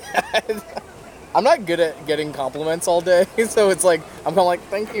 It's been. I'm not good at getting compliments all day, so it's like I'm kind of like,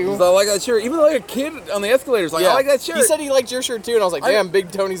 thank you. I like that shirt. Even like a kid on the escalators, I like that shirt. He said he liked your shirt too, and I was like, damn,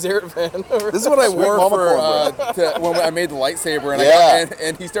 big Tony Zarrett fan. This is what I wore Mama for when I made the lightsaber, and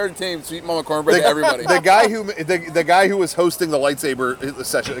and he started saying "Sweet Mama Cornbread" to everybody. The guy who was hosting the lightsaber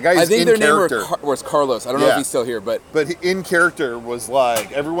session, the guy who's I think in their character, name was Carlos. I don't know if he's still here, but in character was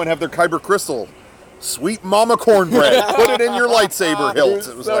like, everyone have their Kyber crystal, Sweet Mama Cornbread, put it in your lightsaber hilt.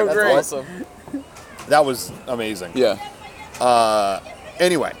 It was so like, great. That's awesome. That was amazing. yeah.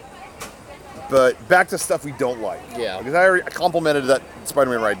 Anyway, but back to stuff we don't like. Yeah. Because I already complimented that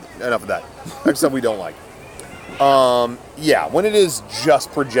Spider-Man ride. Enough of that. Back to stuff we don't like. When it is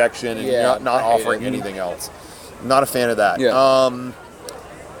just projection and not I hate offering it. anything else, not a fan of that. Yeah. I'm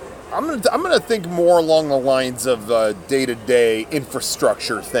gonna think more along the lines of day-to-day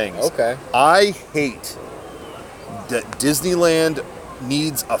infrastructure things. Okay. I hate that Disneyland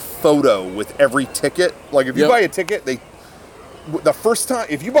needs a photo with every ticket. Like if you buy a ticket,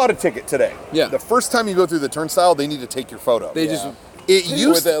 if you bought a ticket today, the first time you go through the turnstile, they need to take your photo. It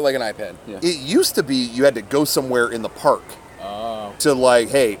used like an iPad. Yeah. It used to be you had to go somewhere in the park Oh. to like,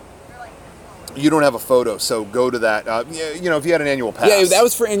 hey, you don't have a photo, so go to that. You know, if you had an annual pass. Yeah, that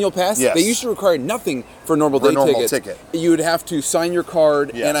was for annual pass. Yes. They used to require nothing for normal For a day normal tickets. ticket. You would have to sign your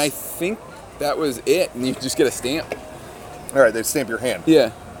card, Yes. and I think that was it. And you just get a stamp. All right, they stamp your hand.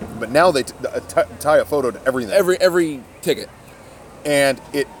 Yeah. But now they tie a photo to everything. Every ticket. And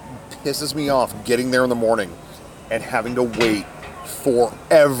it pisses me off getting there in the morning and having to wait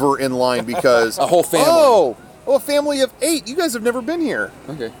forever in line because A whole family. Oh, a family of 8. You guys have never been here.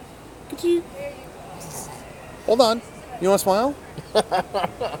 Okay. Could you hold on? You want to smile?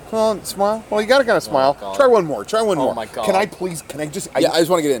 Come on, smile. Well, you got to kind of smile. God. Try one more. Try one more. My God. Can I please? Can I just? I just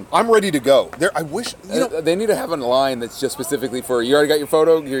want to get in. I'm ready to go. There. I wish. You know, They need to have a line that's just specifically for you. Already got your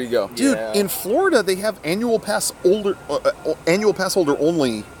photo. Here you go. dude, Yeah. in Florida they have annual pass holder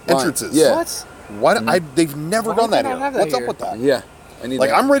only entrances. Yeah. What? Why? They've never Why done do they that not here. have that What's here? up with that? Yeah. I need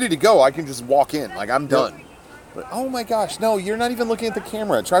Like that. I'm ready to go. I can just walk in. Like I'm done. But oh my gosh, no! You're not even looking at the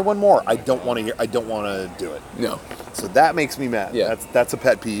camera. Try one more. I don't want to hear. I don't want to do it. No. So that makes me mad. Yeah. That's a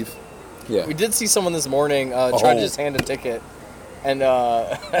pet peeve. Yeah. We did see someone this morning try Oh. to just hand a ticket, and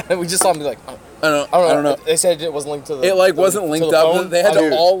we just saw him be like, I don't know. They said it wasn't linked to the. It like to wasn't the linked phone. up. They had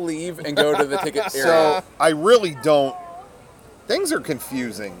Dude. to all leave and go to the ticket area. So I really don't. Things are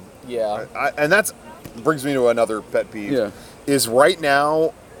confusing. Yeah. And that's brings me to another pet peeve. Yeah. Is right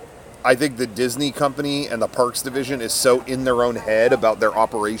now, I think the Disney company and the parks division is so in their own head about their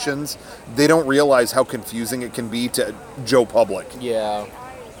operations, they don't realize how confusing it can be to Joe Public. Yeah.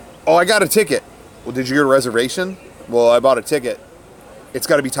 Oh, I got a ticket. Well, did you get a reservation? Well, I bought a ticket. It's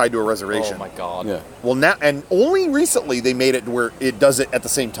got to be tied to a reservation. Oh my God. Yeah. Well, now, and only recently they made it where it does it at the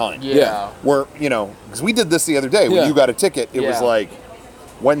same time. Yeah. Where, you know, because we did this the other day. When Yeah. you got a ticket, it was Yeah. like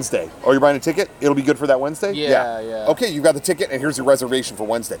Wednesday. Oh, you're buying a ticket? It'll be good for that Wednesday? Yeah. Okay, you got the ticket, and here's your reservation for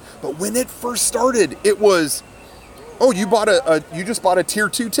Wednesday. But when it first started, it was, oh, you just bought a tier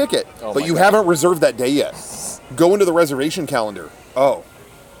 2 ticket, Oh but my you God. haven't reserved that day yet. Go into the reservation calendar. Oh,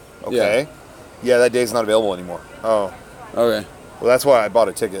 okay. Yeah, that day's not available anymore. Oh, Okay. well, that's why I bought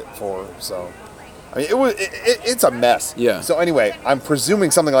a ticket for. So, I mean, it's a mess. Yeah. So anyway, I'm presuming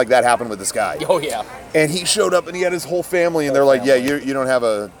something like that happened with this guy. Oh yeah. And he showed up and he had his whole family, and they're like, "Yeah, you don't have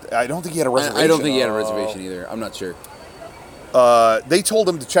a." I don't think he had a reservation. I don't think he had a reservation either. I'm not sure. They told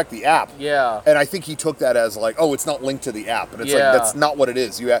him to check the app. Yeah. And I think he took that as like, oh, it's not linked to the app, and it's Yeah. like that's not what it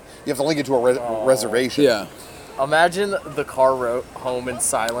is. You have to link it to a reservation. Yeah. Imagine the car rode home in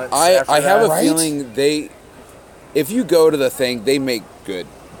silence. I after have a that. Right? feeling if you go to the thing, they make good,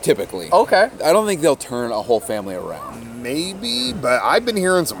 typically. Okay. I don't think they'll turn a whole family around. Maybe, but I've been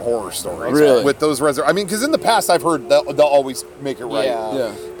hearing some horror stories Really? with those I mean, because in the past I've heard they'll always make it right. Yeah.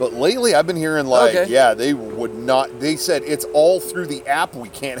 Yeah. But lately I've been hearing like, Okay. yeah, they would not. They said it's all through the app. We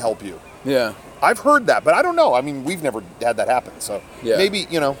can't help you. Yeah. I've heard that, but I don't know. I mean, we've never had that happen. So Yeah. maybe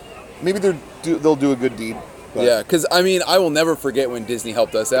they'll do a good deed. But Yeah, because I mean, I will never forget when Disney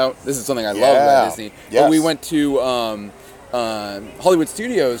helped us out. This is something I love Yeah. about Disney. Yes. But we went to Hollywood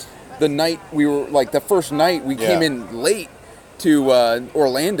Studios the night we were like the first night we came Yeah. in late to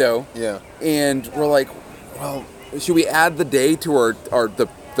Orlando. Yeah. And we're like, well, should we add the day to the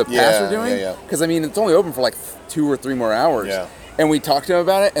pass Yeah, we're doing? yeah. Because I mean, it's only open for like 2 or 3 more hours. Yeah. And we talked to them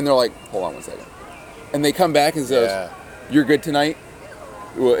about it, and they're like, hold on one second. And they come back and says, Yeah. you're good tonight.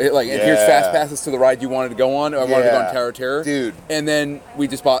 Well, and here's Yeah. fast passes to the ride you wanted to go on. I wanted to go on Yeah. Tower of Terror, Dude. And then we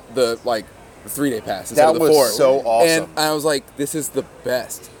just bought the 3-day pass instead That of the was 4. so awesome. And I was like, this is the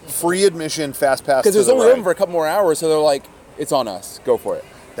best Free admission, fast pass. because it was to the only ride. open for a couple more hours. So they're like, it's on us. Go for it.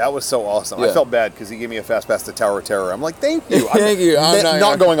 That was so awesome. I Yeah. felt bad because he gave me a fast pass to Tower of Terror. I'm like, thank you. Thank you. I'm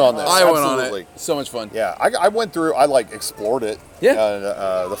not going on this. I went on Absolutely. it. So much fun. Yeah, I went through. I explored it.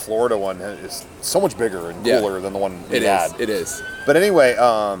 Yeah. The Florida one is so much bigger and Yeah. cooler than the one we It had. is. It is. But anyway,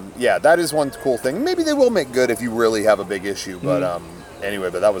 yeah, that is one cool thing. Maybe they will make good if you really have a big issue. But anyway,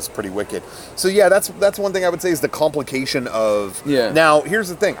 but that was pretty wicked. So yeah, that's one thing I would say is the complication of. Yeah. Now here's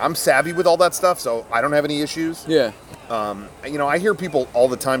the thing. I'm savvy with all that stuff, so I don't have any issues. Yeah. I hear people all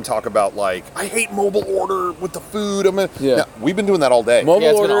the time talk about like, I hate mobile order with the food. Yeah. Now, we've been doing that all day. Mobile Yeah,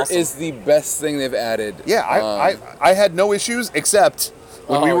 it's been order awesome. is the best thing they've added. Yeah, I had no issues except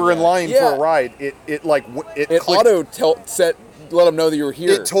when we Oh, were in yeah. line for Yeah. a ride. It It clicked- let them know that you were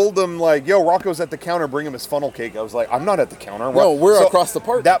here. It told them like, "Yo, Rocco's at the counter. Bring him his funnel cake." I was like, "I'm not at the counter." No, we're So across the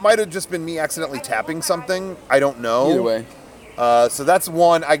park. That might have just been me accidentally tapping something. I don't know. Either way. So that's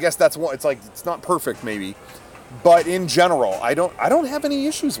one. I guess that's one. It's like it's not perfect, maybe, but in general, I don't have any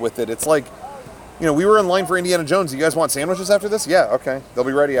issues with it. It's like, we were in line for Indiana Jones. You guys want sandwiches after this? Yeah, okay. They'll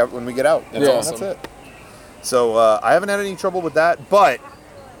be ready when we get out. And Yeah. that's it. So I haven't had any trouble with that, but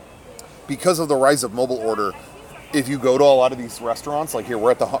because of the rise of mobile order, if you go to a lot of these restaurants, like here,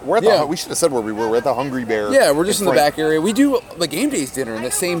 we should have said where we were. We're at the Hungry Bear. Yeah, we're just in the back area. We do the game days dinner in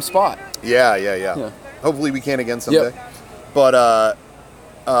the same spot. Yeah. Hopefully we can again someday. Yep. But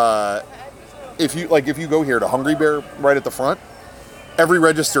if you go here to Hungry Bear right at the front, every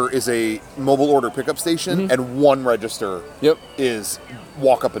register is a mobile order pickup station, and one register is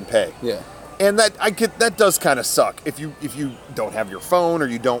walk up and pay. Yeah. And that does kind of suck if you don't have your phone or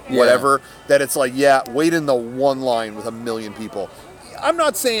you don't whatever, that it's like, wait in the one line with a million people. I'm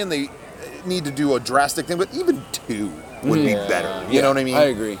not saying they need to do a drastic thing, but even two would be better. You know what I mean? I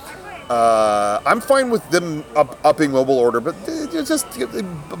agree. I'm fine with them upping mobile order, but just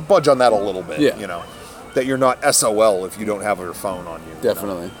budge on that a little bit. Yeah. You know, that you're not SOL if you don't have your phone on you.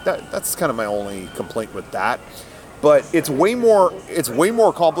 Definitely. You know? That's kind of my only complaint with that. But it's way more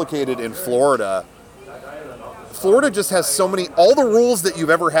complicated in Florida. Florida just has so many, all the rules that you've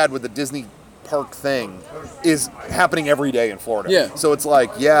ever had with the Disney park thing is happening every day in Florida. Yeah. So it's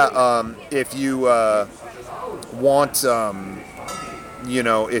like, if you want,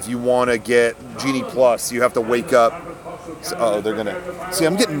 if you want to get Genie Plus, you have to wake up. They're going to, see,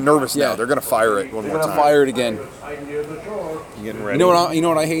 I'm getting nervous now. They're going to fire it one more time. They're going to fire it again. You getting ready? You know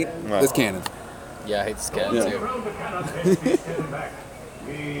what I hate? What? This cannon. Yeah, I hate scan too.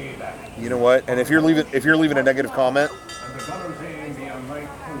 You know what? And if you're leaving a negative comment,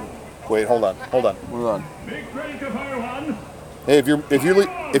 wait, hold on. Hey, if you're leaving,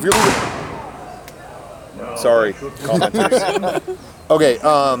 sorry, commenters. Okay.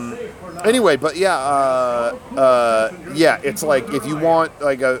 Anyway, but it's like if you want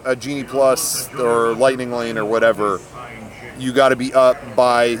like a Genie Plus or Lightning Lane or whatever, you got to be up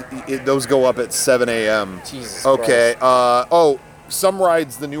by. Those go up at 7 a.m. Jesus okay. Christ. Some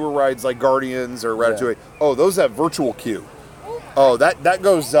rides, the newer rides like Guardians or Ratatouille. Oh, those have virtual queue. Oh, that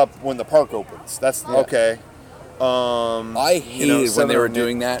goes up when the park opens. That's okay. I hated when they were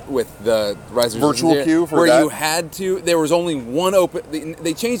doing that with the Rise of virtual Resistance queue for where that? you had to. There was only one open.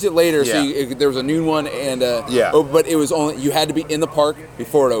 They changed it later, so there was a noon one and but it was only you had to be in the park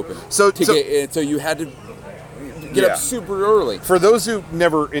before it opened. So you had to get up super early. For those who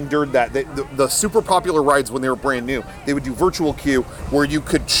never endured that, the super popular rides when they were brand new, they would do virtual queue where you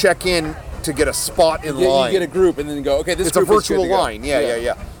could check in to get a spot in line. You get a group and then go, okay, this group is good to go. It's a virtual line.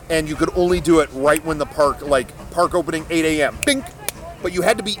 Yeah. And you could only do it right when the park opening 8 a.m. Bink! But you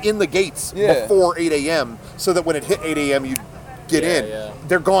had to be in the gates before 8 a.m. so that when it hit 8 a.m. you'd get in. Yeah.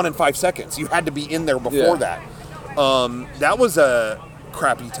 They're gone in 5 seconds. You had to be in there before that. That was a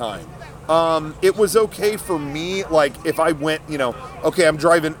crappy time. It was okay for me, like, if I went, okay, I'm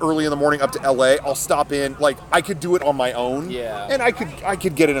driving early in the morning up to LA, I'll stop in, like, I could do it on my own. Yeah. And I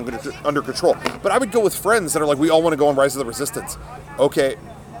could get it under control. But I would go with friends that are like, we all want to go on Rise of the Resistance. Okay.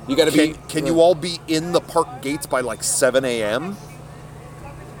 You got to be. Can you all be in the park gates by like 7 a.m.?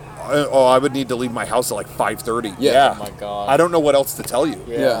 I would need to leave my house at like 5:30. Yeah. Oh my God. I don't know what else to tell you.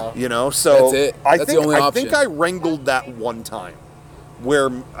 Yeah. So that's it. I That's the only option. think I wrangled that one time,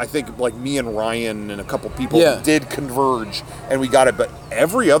 where I think like me and Ryan and a couple people did converge and we got it. But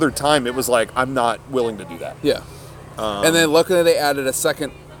every other time it was like, I'm not willing to do that. Yeah. And then luckily they added a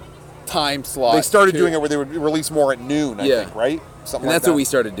second time slot. They started doing it where they would release more at noon, I think, right? Something and like that's what we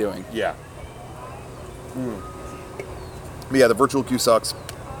started doing. Yeah. But yeah, the virtual queue sucks.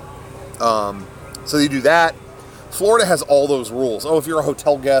 So you do that. Florida has all those rules. Oh, if you're a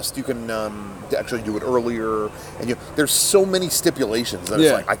hotel guest, you can actually do it earlier. And there's so many stipulations that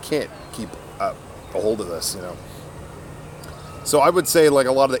it's like, I can't keep a hold of this, So I would say like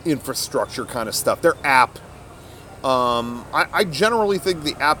a lot of the infrastructure kind of stuff. Their app, I generally think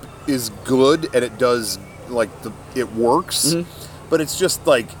the app is good and it does it works. But it's just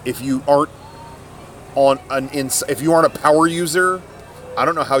like if you aren't if you aren't a power user, I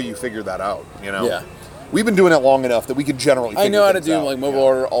don't know how you figure that out. Yeah. We've been doing it long enough that we could generally figure I know how to do out. like mobile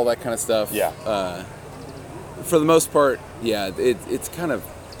order, all that kind of stuff. Yeah. For the most part, it's kind of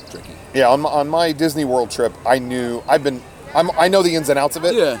tricky. Yeah, on my Disney World trip, I know the ins and outs of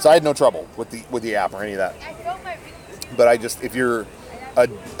it. Yeah. So I had no trouble with the app or any of that. But if you're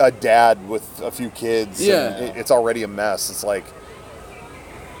a dad with a few kids, and it's already a mess. It's like,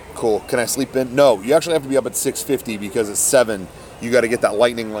 cool. Can I sleep in? No, you actually have to be up at 6:50 because at 7 you got to get that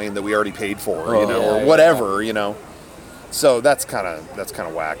lightning lane that we already paid for, or whatever, So that's kind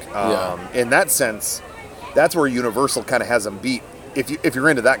of whack. In that sense, that's where Universal kind of has them beat. If you're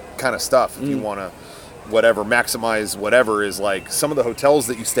into that kind of stuff, if you want to maximize whatever, is like some of the hotels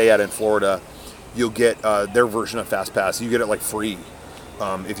that you stay at in Florida, you'll get their version of Fast Pass. You get it like free.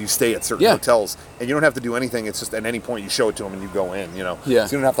 if you stay at certain hotels, and you don't have to do anything. It's just at any point you show it to them and you go in. You know, so you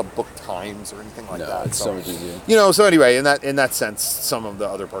don't have to book times or anything like that. It's so much easier. You know, so anyway, in that sense, some of the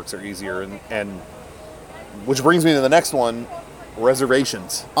other parks are easier, and which brings me to the next one,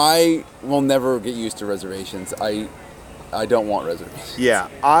 reservations. I will never get used to reservations. I don't want reservations. Yeah,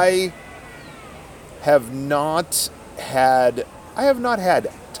 I have not had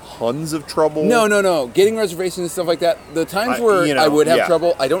tons of trouble. No. Getting reservations and stuff like that. The times where I would have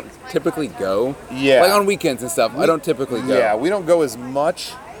trouble, I don't typically go. Yeah. Like on weekends and stuff, I don't typically go. Yeah, we don't go as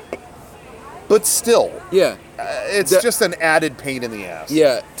much. But still. Yeah. It's just an added pain in the ass.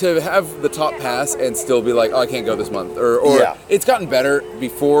 Yeah, to have the top pass and still be like, oh, I can't go this month. Or it's gotten better.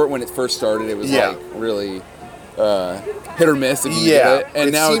 Before, when it first started, it was like really hit or miss if you get it.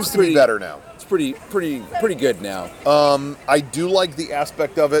 And now seems to be better now. Pretty good now. I do like the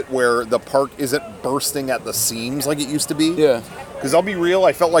aspect of it where the park isn't bursting at the seams like it used to be. Yeah. Because I'll be real,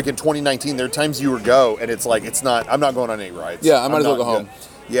 I felt like in 2019 there are times you would go and it's like I'm not going on any rides. Yeah, I might as well go home.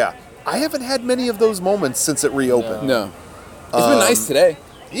 Yeah. I haven't had many of those moments since it reopened. No. It's been nice today.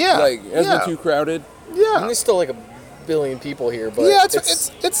 Yeah. Like it hasn't been too crowded. Yeah. And there's still like a billion people here, but yeah,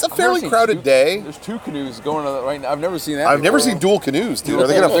 it's a fairly crowded day. There's 2 canoes going on right now. I've never seen that. I've never seen dual canoes, dude. Are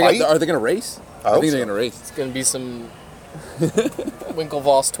they gonna fight? Are they gonna race? I think they're gonna race. It's gonna be some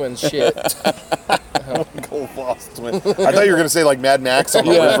Winklevoss twins shit. Winklevoss twins. I thought you were gonna say like Mad Max on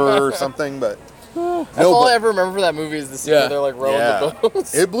the river or something, but That's all I ever remember from that movie is the scene where they're like rowing the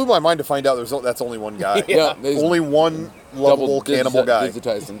boats. It blew my mind to find out that's only one guy. Only one lovable cannibal guy.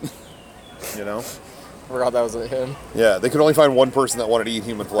 Tyson. You know? I forgot that was him. Yeah, they could only find one person that wanted to eat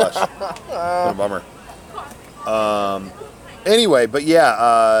human flesh. What a bummer. Anyway, but you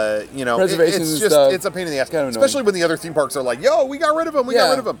know, it's a pain in the ass. Kind of especially when the other theme parks are like, yo, we got rid of them, got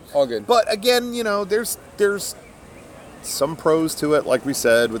rid of them. All good. But again, you know, there's some pros to it, like we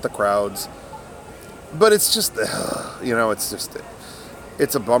said, with the crowds. But it's just, you know,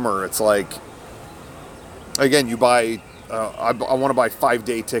 it's a bummer. It's like, again, you buy, I want to buy a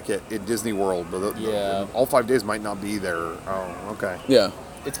 5-day ticket at Disney World, but all 5 days might not be there. Oh, okay. Yeah.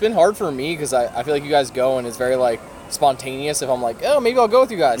 It's been hard for me because I feel like you guys go and it's very like spontaneous. If I'm like, oh, maybe I'll go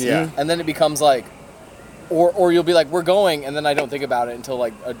with you guys. Yeah. And then it becomes like, or you'll be like, we're going, and then I don't think about it until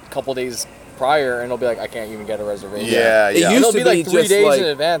like a couple days prior, and it'll be like, I can't even get a reservation. Yeah. It used it'll to be like 3 days like, in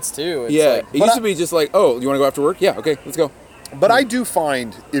advance too. It's it like, used to be just like, oh, you want to go after work? Yeah, okay, let's go. But I do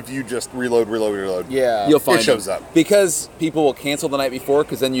find if you just reload, yeah, you'll find it shows up. Because people will cancel the night before,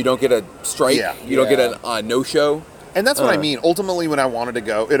 because then you don't get a strike. You don't get a no-show. And that's what I mean. Ultimately, when I wanted to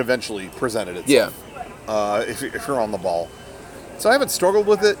go, it eventually presented itself. Yeah. If you're on the ball. So I haven't struggled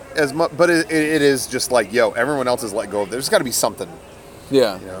with it as much, but it is just like, yo, everyone else has let go of it. There's got to be something.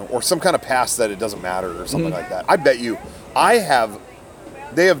 Yeah. You know, or some kind of pass that it doesn't matter or something like that. I bet you.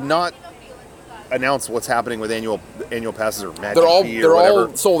 They have not announced what's happening with annual passes or Magic they're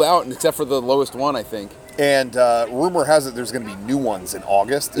all sold out except for the lowest one, I think. And rumor has it there's going to be new ones in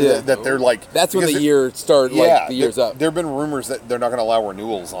August that they're like... That's when the year starts, like the year's up. There have been rumors that they're not going to allow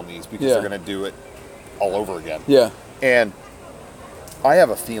renewals on these because they're going to do it all over again. Yeah. And I have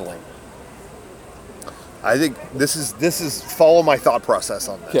a feeling. I think this is follow my thought process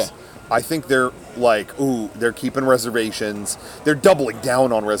on this. Okay. I think they're like, they're keeping reservations. They're doubling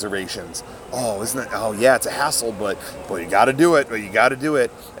down on reservations. Oh, isn't it? Oh, yeah, it's a hassle, but you got to do it. But you got to do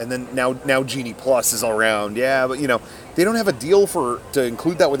it. And then now Genie Plus is around. Yeah, but you know they don't have a deal to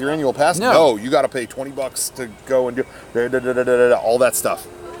include that with your annual pass. No, you got to pay $20 to go and do all that stuff.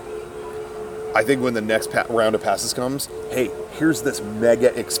 I think when the next round of passes comes, hey, here's this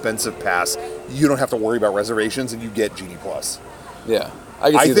mega expensive pass. You don't have to worry about reservations, and you get Genie Plus. Yeah.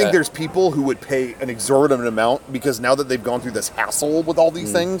 I think there's people who would pay an exorbitant amount because now that they've gone through this hassle with all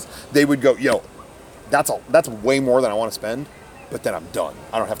these things, they would go, yo, that's way more than I want to spend, but then I'm done.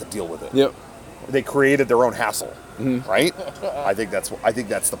 I don't have to deal with it. Yep. They created their own hassle, right? I think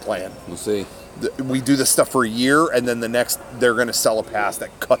that's the plan. We'll see. We do this stuff for a year, and then the next they're going to sell a pass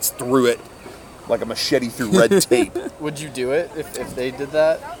that cuts through it like a machete through red tape. Would you do it if they did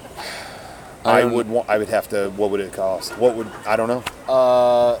that? I would have to. What would it cost? I don't know.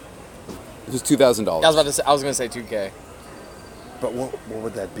 It was $2,000. I was gonna say $2,000. But what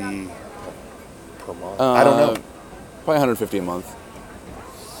would that be per month? I don't know. Probably $150 a month.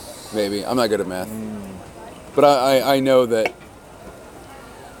 Maybe. I'm not good at math. But I know that.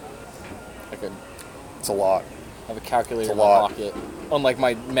 I could It's a lot. have a calculator It's a in my lot. pocket. Unlike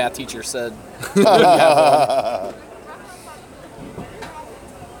my math teacher said.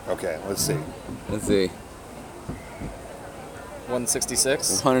 Okay, let's see.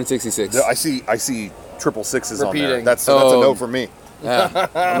 166. 166. I see triple sixes on there. Repeating. That's a no for me.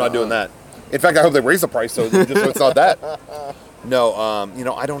 I'm not doing that. In fact, I hope they raise the price so it's not that. No,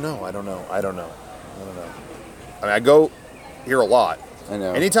 I don't know. I mean, I go here a lot. I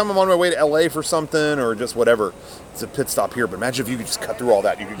know. Anytime I'm on my way to LA for something or just whatever, it's a pit stop here. But imagine if you could just cut through all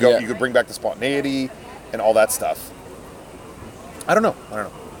that. You could go. Yeah. You could bring back the spontaneity and all that stuff. I don't know.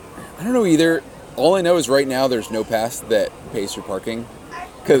 I don't know either. All I know is right now there's no pass that pays for parking.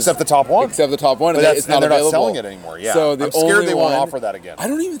 Except the top one. Except the top one. But It's not they're available. not selling it anymore. Yeah. So I'm scared they won't offer that again. I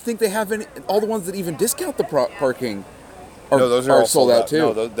don't even think they have any. All the ones that even discount the parking are, No, those are all sold out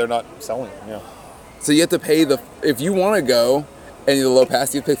too. No, they're not selling. Yeah. So you have to pay if you want to go and you're the low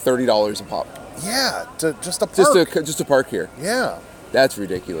pass, you have to pay $30 a pop. Yeah, just to park. Just to park here. Yeah. That's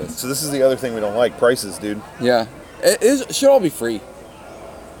ridiculous. So this is the other thing we don't like: prices, dude. Yeah, it should all be free.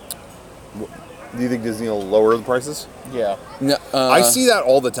 Do you think Disney will lower the prices? Yeah. No, I see that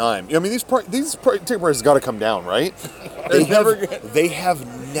all the time. I mean, these ticket prices got to come down, right? They have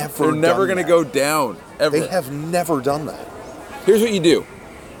never. They're never going to go down ever. They have never done that. Here's what you do: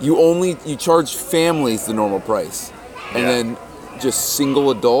 you charge families the normal price, and then just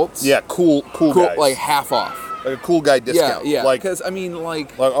single adults. Yeah, cool guys. like half off. Like a cool guy discount. Yeah. Like, Because I mean,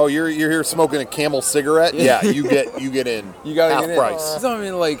 like oh, you're here smoking a Camel cigarette. Yeah, you get in. you got half get in. price. So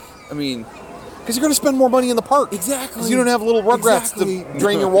I mean, because you're going to spend more money in the park. Exactly. Because you don't have little Rugrats to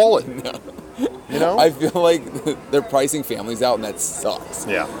drain your wallet. No. You know. I feel like they're pricing families out, and that sucks.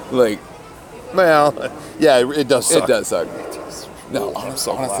 Yeah. Like, well, yeah, it does suck. it does suck. No,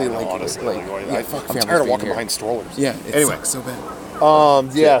 honestly, I'm families tired of being walking here. behind strollers. Yeah. Anyway. Sucks so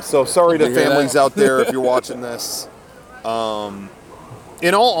bad. Yeah, so sorry to You hear families that? out there if you're watching this.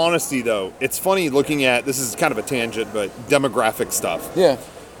 In all honesty, though, it's funny looking at, this is kind of a tangent, but demographic stuff. Yeah.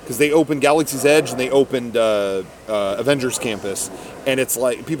 Because they opened Galaxy's Edge and they opened Avengers Campus. And it's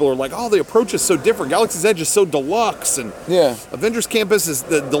like, people are like, oh, the approach is so different. Galaxy's Edge is so deluxe. And Yeah. Avengers Campus, is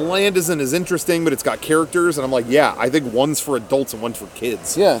the land isn't as interesting, but it's got characters. And I'm like, yeah, I think one's for adults and one's for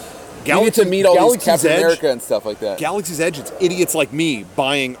kids. Yeah. You get to meet all these Galaxy's Captain Edge- America and stuff like that. Galaxy's Edge, it's idiots like me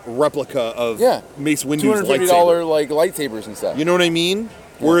buying replica of Mace Windu's $250 lightsaber. like lightsabers and stuff. You know what I mean?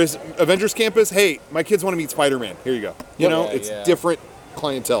 Whereas Avengers Campus, hey, my kids want to meet Spider-Man. Here you go. You know, it's different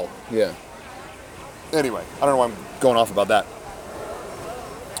clientele. Yeah. Anyway, I don't know why I'm going off about that.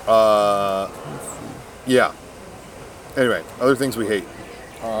 Yeah. Anyway, other things we hate.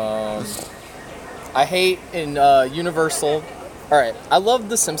 I hate in Universal. All right, I love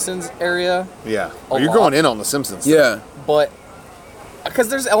the Simpsons area. Yeah. A You're lot. going in on the Simpsons. Yeah. But because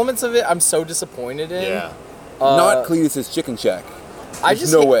there's elements of it I'm so disappointed in. Yeah. Not Cletus's Chicken Shack. I There's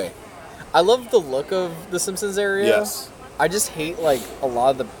just no hate- way. I love the look of the Simpsons area. Yes. I just hate like a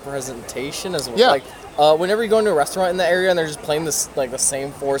lot of the presentation as well. Yeah. Like whenever you go into a restaurant in the area and they're just playing this like the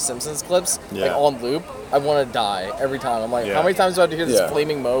same 4 Simpsons clips like on loop, I want to die every time. I'm like, how many times do I have to hear this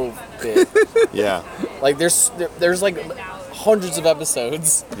flaming mauve bit? Yeah. Like there's like hundreds of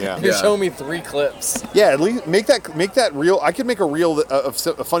episodes. Yeah. You're Yeah. showing me 3 clips. Yeah, at least make that real. I could make a reel of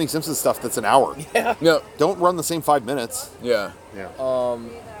funny Simpsons stuff that's an hour. Yeah. No. Don't run the same 5 minutes. Yeah. Yeah.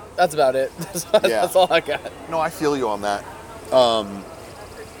 That's about it. That's all I got. No, I feel you on that.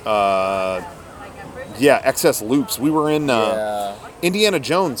 Yeah, excess loops. We were in Indiana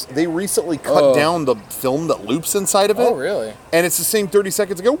Jones. They recently cut down the film that loops inside of it. Oh, really? And it's the same 30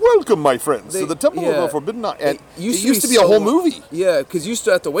 seconds ago. Welcome, my friends, to the Temple of the Forbidden Knowledge. And it used to be a whole movie. Yeah, because you used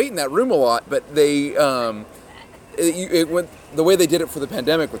to have to wait in that room a lot, but they it went the way they did it for the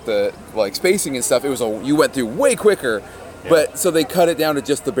pandemic with the like spacing and stuff. It was you went through way quicker. Yeah. But so they cut it down to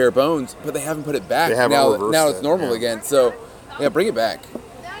just the bare bones, but they haven't put it back. They haven't reversed now it's it, normal again. So yeah, bring it back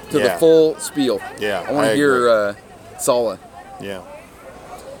to the Yeah. full spiel. Yeah, I want I to hear Sala. Yeah.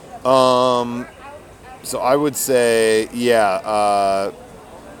 So I would say,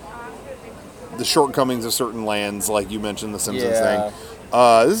 the shortcomings of certain lands, like you mentioned, the Simpsons thing.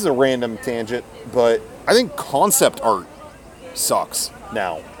 This is a random tangent, but I think concept art sucks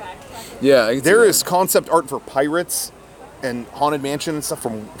now. Yeah, I can see There that. is concept art for Pirates and Haunted Mansion and stuff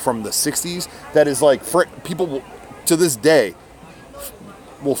from the 60s that is like, people will, to this day,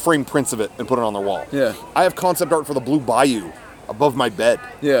 will frame prints of it and put it on their wall. Yeah. I have concept art for the Blue Bayou above my bed.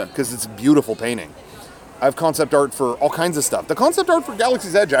 Yeah. Because it's a beautiful painting. I have concept art for all kinds of stuff. The concept art for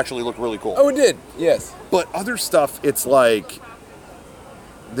Galaxy's Edge actually looked really cool. Oh, it did. Yes. But other stuff, it's like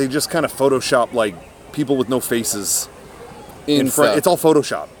they just kind of Photoshop like people with no faces in front. stuff. It's all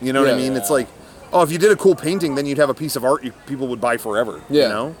Photoshop. You know what I Yeah. mean? It's like, oh, if you did a cool painting, then you'd have a piece of art people would buy forever. Yeah. You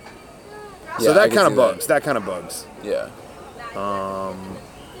know? So Yeah, I that can kind of see bugs. That kind of bugs. Yeah.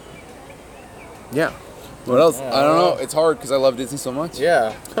 Yeah. What else? I don't know. It's hard because I love Disney so much.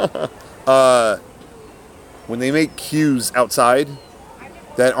 Yeah. When they make queues outside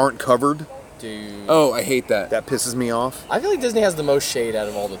that aren't covered. Dude. Oh, I hate that. That pisses me off. I feel like Disney has the most shade out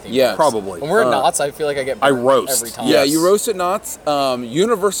of all the theme Yeah, parks. probably. When we're at Knott's, I feel like I get I burned roast. every time. Yeah, Yes. you roast at Knott's.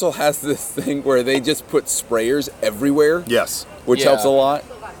 Universal has this thing where they just put sprayers everywhere, Yes. which Yeah. helps a lot.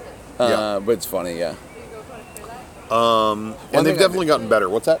 Yeah. But it's funny, yeah. And they've thing I definitely gotten better.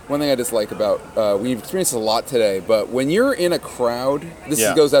 What's that? One thing I dislike about, we've experienced a lot today, but when you're in a crowd, this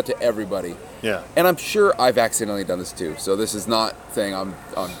Yeah. goes out to everybody. Yeah. And I'm sure I've accidentally done this too, so this is not saying I'm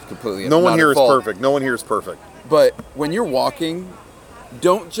completely No one not here at is fault. perfect. No one here is perfect. But when you're walking,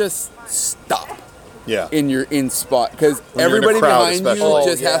 don't just stop Yeah. in your in spot, because When you're in a everybody crowd behind especially. you Oh,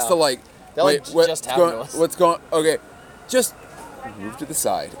 just has yeah. to like, That, like, wait, just what's happened going? to us. What's going? Okay, just move to the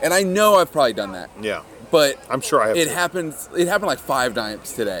side. And I know I've probably done that, Yeah. but I'm sure I have. it too. happens. It happened like 5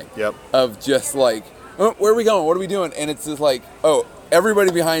 times today. Yep. Of just like, oh, where are we going? What are we doing? And it's just like, oh,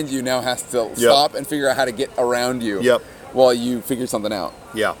 everybody behind you now has to stop and figure out how to get around you. Yep. While you figure something out.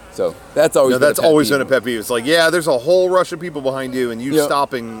 Yeah. So that's always No, been that's a pet always peeve. been a pet peeve. It's like, yeah, there's a whole rush of people behind you, and you Yep.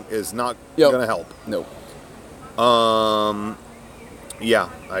 stopping is not Yep. going to help. No. Yeah,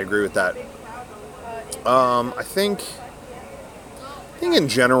 I agree with that. I think in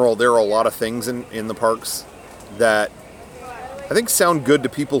general there are a lot of things in the parks that I think sound good to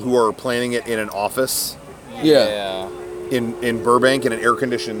people who are planning it in an office Yeah. in Burbank in an air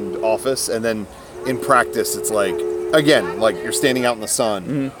conditioned office, and then in practice it's like, again, like you're standing out in the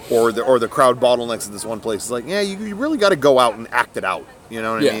sun, or the crowd bottlenecks at this one place. It's like, yeah, you really got to go out and act it out. You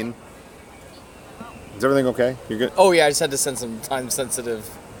know what Yeah. I mean? Is everything okay? You're good. Oh yeah, I just had to send some time-sensitive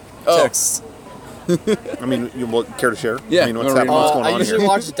Oh. texts. I mean, you care to share? Yeah, I mean, what's wanna read happening? What's them? going I on usually here?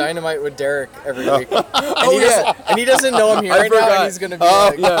 watch Dynamite with Derek every week. And Oh, he yeah. doesn't, and he doesn't know I'm here I right now, forgot. and he's gonna be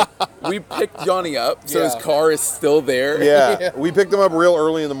like, Yeah. We picked Johnny up, so his Yeah. car is still there. Yeah, Yeah. we picked them up real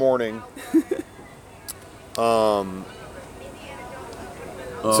early in the morning.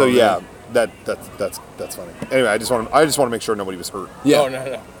 So yeah, that's funny. Anyway, I just want to make sure nobody was hurt.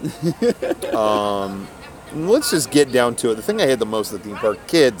 Yeah. oh no. Let's just get down to it. The thing I hate the most at the theme park,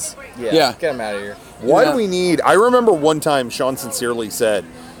 kids. Yeah, Yeah. get him out of here. Why Yeah. do we need? I remember one time Sean sincerely said,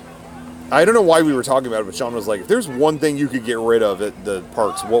 I don't know why we were talking about it, but Sean was like, if there's one thing you could get rid of at the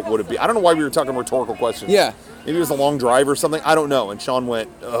parks, what would it be? I don't know why we were talking rhetorical questions. Yeah. Maybe it was a long drive or something. I don't know. And Sean went,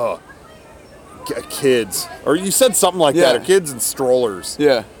 ugh, kids. Or you said something like that, or Yeah. kids and strollers.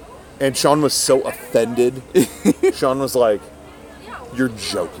 Yeah. And Sean was so offended. Sean was like, you're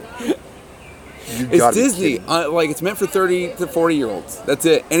joking. You It's gotta be Disney. kidding me." Like, it's meant for 30 to 40-year-olds. That's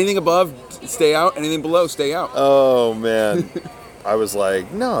it. Anything above, stay out. Anything below, stay out. Oh, man. I was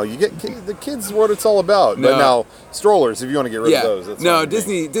like, no, you get the kids what it's all about. But No. now, strollers, if you want to get rid Yeah. of those, that's No, fine with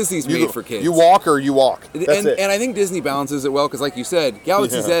me. Disney's You- made for kids. You walk or you walk. That's and, it. and I think Disney balances it well, because like you said,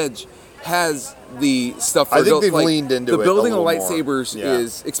 Galaxy's Yeah. Edge has the stuff for I think adults. they've like, leaned into the it a building of little more. lightsabers Yeah.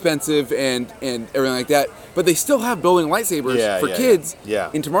 is expensive and everything like that, but they still have building lightsabers Yeah, for yeah, kids yeah.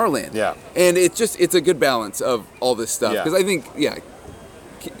 in Tomorrowland. Yeah. And it's a good balance of all this stuff, Yeah. because I think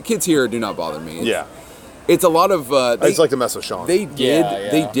kids here do not bother me. Yeah. It's a lot of I just like to mess with Sean. they did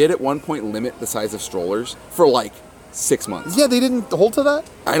Yeah. they did at one point limit the size of strollers for like 6 months. yeah, they didn't hold to that?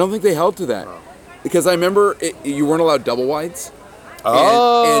 I don't think they held to that, because I remember you weren't allowed double wides.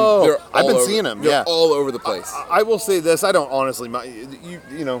 Oh, they're I've all been over- seeing them. They're Yeah, all over the place. I will say this: I don't honestly mind.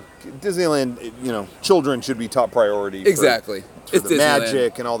 You know, Disneyland. You know, children should be top priority. Exactly. For It's the Disneyland.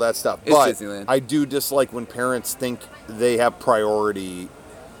 magic and all that stuff. It's But Disneyland. I do dislike when parents think they have priority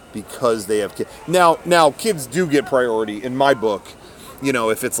because they have kids. Now, kids do get priority in my book. You know,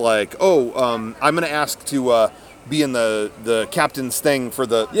 if it's like, I'm going to ask to be in the captain's thing for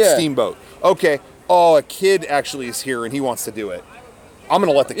the Yeah. steamboat. Okay. Oh, a kid actually is here and he wants to do it. I'm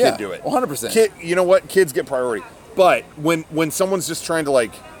going to let the kid Yeah, do it. 100%. Kid, you know what? Kids get priority. But when someone's just trying to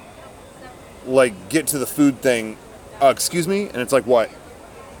like get to the food thing, excuse me, and it's like, what?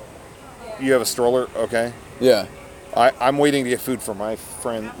 You have a stroller? Okay. Yeah. I'm waiting to get food for my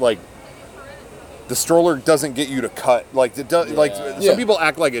friend. Like, the stroller doesn't get you to cut. Like, it does. Like, Yeah. some people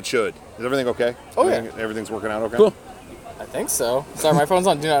act like it should. Is everything okay? Oh, yeah. Everything's working out okay? Cool. I think so. Sorry, my phone's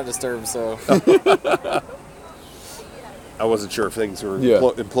on Do Not Disturb, so. I wasn't sure if things were Yeah.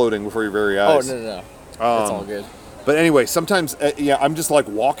 imploding before your very Oh, eyes. no. That's all good. But anyway, sometimes, I'm just like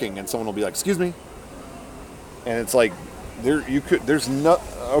walking and someone will be like, excuse me. And it's like, there's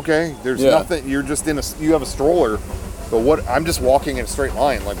nothing, you're just you have a stroller, but what, I'm just walking in a straight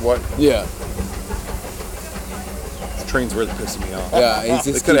line. Like what, Yeah. the train's really pissing me off. Yeah. He They just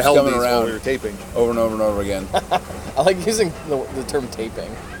could keeps have held coming these while around we were taping. over and over and over again. I like using the term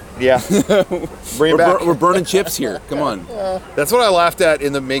taping. Yeah. Bring it back. We're burning chips here. Come on. That's what I laughed at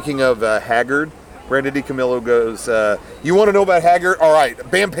in the making of Haggard, Brandon DiCamillo goes, you want to know about Haggard? All right,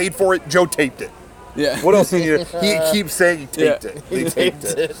 band paid for it. Joe taped it. Yeah. What else do you need? He keeps saying he taped it. He taped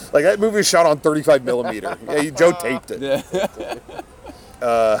it. Like, that movie was shot on 35 millimeter. Yeah, Joe taped it. Yeah.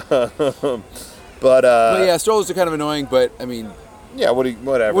 But yeah, strollers are kind of annoying, but I mean, yeah,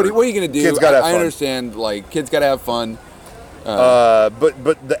 whatever. What are you gonna do? Kids gotta have I fun. understand, like, kids gotta have fun. But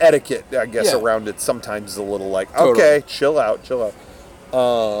the etiquette, I guess, Yeah. around it sometimes is a little like, Totally. okay, chill out.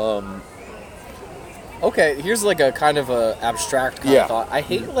 Okay, here's like a kind of a abstract kind Yeah. of thought. I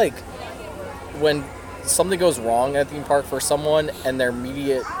hate like when something goes wrong at a theme park for someone and their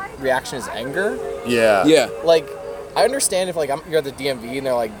immediate reaction is anger. Yeah. Yeah. Like, I understand if like you're at the DMV and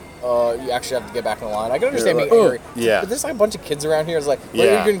they're like, you actually have to get back in the line. I can understand You're being like, angry. yeah. But there's like a bunch of kids around here. It's like, Yeah.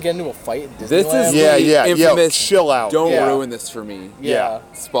 are you going to get into a fight at Disneyland? This is Yeah, the yeah, yo, infamous chill out. Don't Yeah. ruin this for me. Yeah.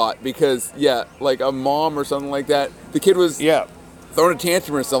 Spot, because like a mom or something like that. The kid was Yeah. throwing a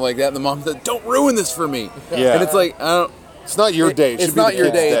tantrum or something like that, and the mom said, "Don't ruin this for me." Yeah. And it's like, I don't. It's not your day. It It's should be not the your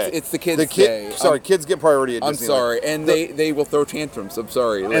kid's day. It's the kid's day. Sorry, kids get priority at Disneyland. I'm sorry, and they will throw tantrums. I'm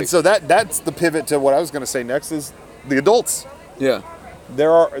sorry. Like, And so that's the pivot to what I was going to say next is the adults. yeah,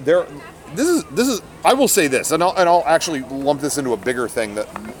 This is I will say this, and I'll actually lump this into a bigger thing that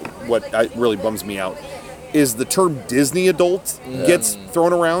really bums me out is the term Disney adult gets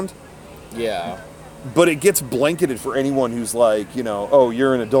thrown around, Yeah. but it gets blanketed for anyone who's like, oh,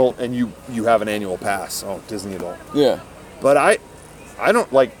 you're an adult and you have an annual pass. Oh, Disney adult. yeah, But I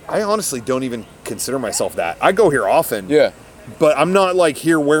don't like. I honestly don't even consider myself that. I go here often. yeah. But I'm not like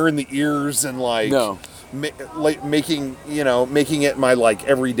here wearing the ears and like No. like making it my like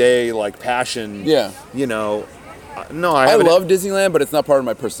everyday like passion. Yeah. No, I haven't- love Disneyland, but it's not part of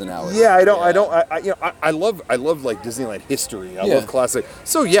my personality. Yeah, I don't. I love like Disneyland history. I Yeah. love classic.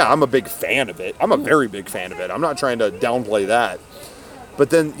 So yeah, I'm a big fan of it. I'm a very big fan of it. I'm not trying to downplay that. But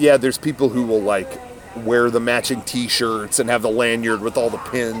then yeah, there's people who will like wear the matching T-shirts and have the lanyard with all the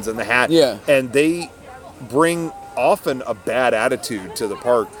pins and the hat. Yeah. And they bring often a bad attitude to the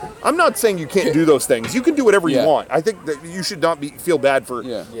park. I'm not saying you can't do those things. You can do whatever Yeah. you want. I think that you should not feel bad for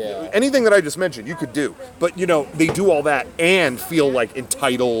Yeah. Yeah. anything that I just mentioned. You could do, but they do all that and feel like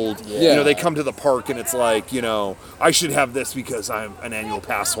entitled. Yeah. They come to the park and it's like, I should have this because I'm an annual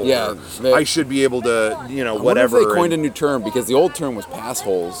pass holder. Yeah, I should be able to, I wonder whatever. if they coined a new term, because the old term was pass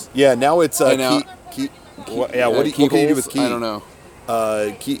holes. Yeah, now it's And now- key. What can you do holes? with key? I don't know.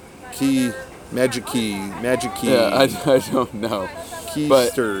 Key. Magic key. Yeah, I don't know. But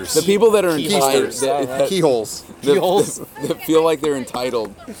Keysters. the people that are Keysters. entitled, Keyholes. Keyholes. that feel like they're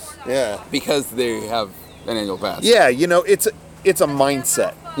entitled Yeah. because they have an annual pass. Yeah, it's a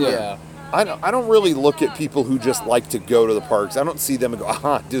mindset. Yeah. I don't really look at people who just like to go to the parks. I don't see them and go,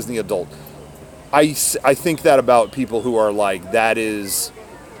 aha, Disney adult. I think that about people who are like, that is,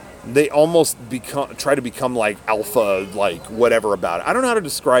 they almost try to become like alpha, like whatever about it. I don't know how to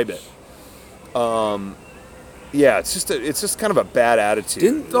describe it. Yeah, it's just kind of a bad attitude.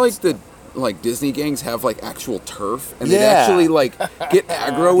 Didn't like Disney gangs have like actual turf, and they'd Yeah. actually like get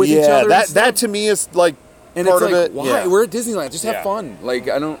aggro with each other? and that stuff? to me is like and part it's of like, it. why? Yeah. We're at Disneyland. Just Yeah. have fun. Like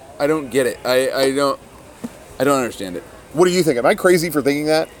I don't get it. I don't understand it. What do you think? Am I crazy for thinking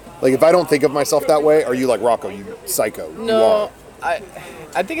that? Like, if I don't think of myself that way, are you like, Rocco, you psycho? You No, are.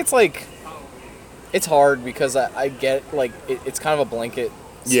 I think it's like, it's hard because I get like it's kind of a blanket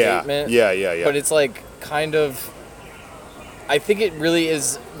statement. Yeah. But it's like kind of, I think it really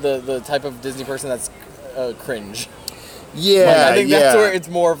is the type of Disney person that's cringe. Yeah, Like, I think that's where it's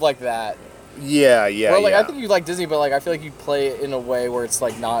more of like that. Yeah. Where like yeah. I think you like Disney, but like I feel like you play it in a way where it's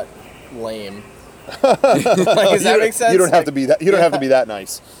like not lame. Like, does that make sense? You don't have Like, to be that. You don't have to be that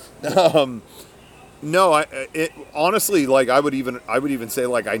nice. No, honestly, like I would even say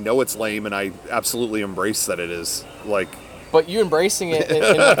like I know it's lame, and I absolutely embrace that it is. Like, But you embracing it in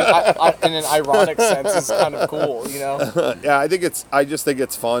like in an ironic sense is kind of cool, yeah, I just think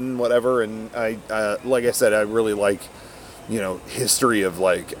it's fun, whatever. And I like I said, I really like history of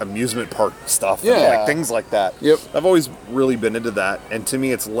like amusement park stuff, and Yeah. like things like that. Yep. I've always really been into that, and to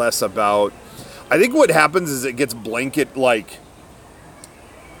me, it's less about. I think what happens is it gets blanket like.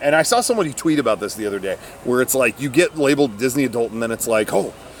 And I saw somebody tweet about this the other day, where it's like you get labeled Disney adult, and then it's like,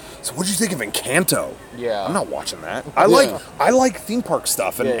 oh, so what did you think of Encanto? Yeah. I'm not watching that. I like theme park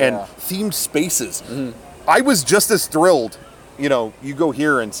stuff and themed spaces. Mm-hmm. I was just as thrilled. You go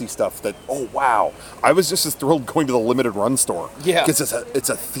here and see stuff that, oh wow, I was just as thrilled going to the limited run store. Yeah. Because it's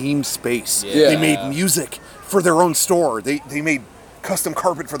a themed space. Yeah. They made music for their own store. They made custom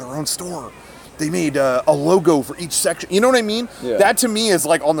carpet for their own store. They made a logo for each section. You know what I mean? Yeah. That to me is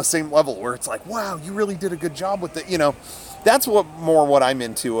like on the same level where it's like, wow, you really did a good job with it. That's what I'm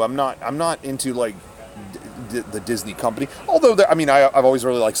into. I'm not into like the Disney company. Although I mean I've always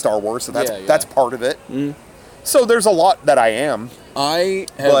really liked Star Wars, so that's part of it. So there's a lot that I am. I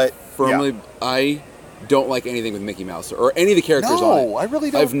have I don't like anything with Mickey Mouse or any of the characters on it. No, I really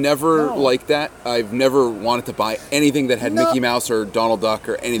don't. I've never liked that. I've never wanted to buy anything that had Mickey Mouse or Donald Duck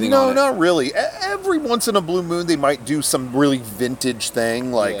or anything on it. No, not really. Every once in a blue moon, they might do some really vintage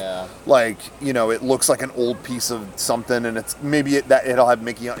thing, like it looks like an old piece of something, and it's maybe it'll have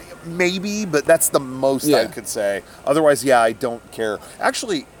Mickey on it. Maybe, but that's the most I could say. Otherwise, I don't care.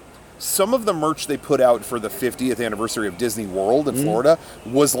 Actually, some of the merch they put out for the 50th anniversary of Disney World in Florida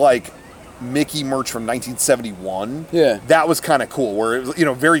was like Mickey merch from 1971. Yeah. That was kind of cool, where it was,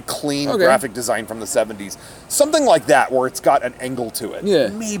 very clean graphic design from the 70s. Something like that, where it's got an angle to it. Yeah.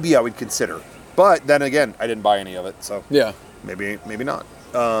 Maybe I would consider. But then again, I didn't buy any of it, so maybe not.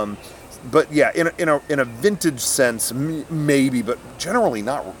 But yeah, in a vintage sense, maybe, but generally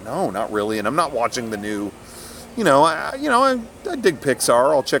not really. And I'm not watching the new. I dig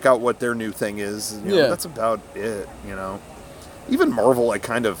Pixar. I'll check out what their new thing is. That's about it. Even Marvel, I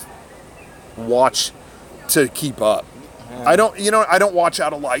kind of watch to keep up. I don't watch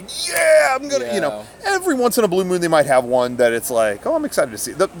out of like, I'm gonna, every once in a blue moon they might have one that it's like, I'm excited to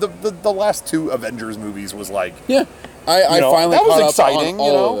see. The last 2 Avengers movies was like, I finally that was caught exciting, up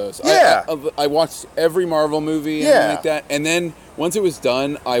on all of those. Yeah. I watched every Marvel movie and everything like that, and then once it was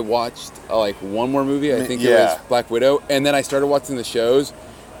done, I watched like one more movie. I think it was Black Widow, and then I started watching the shows.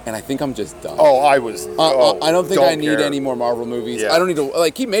 And I think I'm just done. I was. I don't think I need any more Marvel movies. I don't need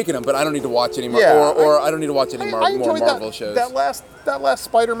to keep making them, but I don't need to watch any more. Or I don't need to watch any more Marvel shows. That last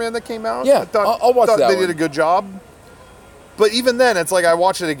Spider-Man that came out. Yeah, I'll watch that. They did a good job. But even then, it's like I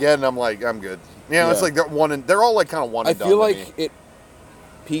watch it again, and I'm like, I'm good. It's like they're all like kind of one. I feel like it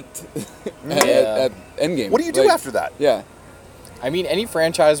peaked at Endgame. What do you do after that? Yeah, I mean, any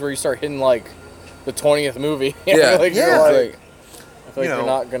franchise where you start hitting like the 20th movie. I feel like you're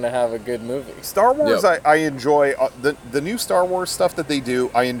not going to have a good movie. Star Wars, I enjoy. The new Star Wars stuff that they do,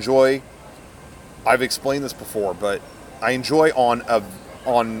 I enjoy. I've explained this before, but I enjoy on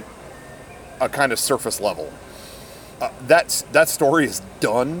a kind of surface level. That story is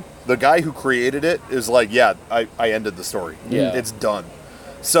done. The guy who created it is like, I ended the story. Yeah. It's done.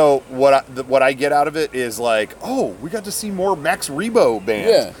 So what I get out of it is like, we got to see more Max Rebo band.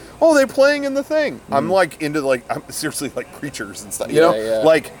 Yeah. Oh, they're playing in the thing. I'm like into I'm seriously like creatures and stuff.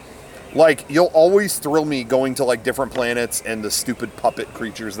 Like you'll always thrill me going to like different planets and the stupid puppet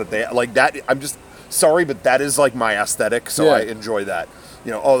creatures that they like. That I'm just sorry, but that is like my aesthetic. So I enjoy that.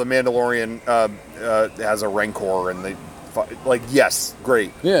 The Mandalorian has a Rancor and they yes,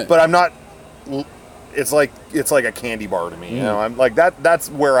 great. Yeah. But I'm not. It's like a candy bar to me. I'm like that. That's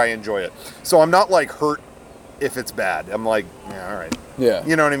where I enjoy it. So I'm not like hurt if it's bad. I'm like, all right. Yeah.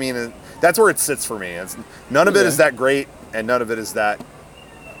 You know what I mean? And that's where it sits for me. None of it is that great, and none of it is that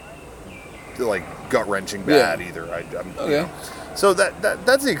like gut wrenching bad either. So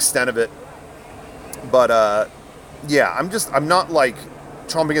that's the extent of it. But I'm not like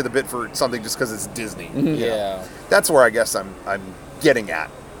chomping at the bit for something just because it's Disney. Yeah. That's where I guess I'm getting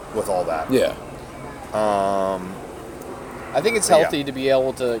at with all that. Yeah. I think it's healthy to be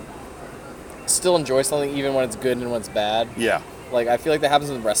able to still enjoy something even when it's good and when it's bad. Yeah. Like, I feel like that happens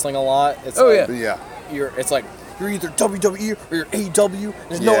in wrestling a lot. It's Yeah. It's like you're either WWE or you're AEW.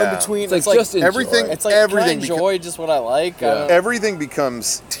 There's no in between. It's like just everything. It's like everything can I enjoy just what I like. Everything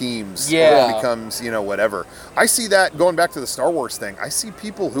becomes teams. Yeah. Or it becomes whatever. I see that going back to the Star Wars thing. I see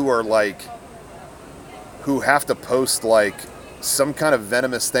people who are like, who have to post like some kind of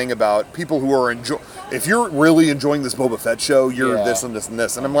venomous thing about people who are if you're really enjoying this Boba Fett show, you're this and this and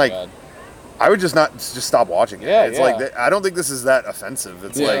this. And I'm like, I would just stop watching it. It's like, I don't think this is that offensive.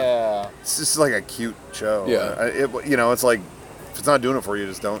 It's like, it's just like a cute show. Yeah. It's like, if it's not doing it for you,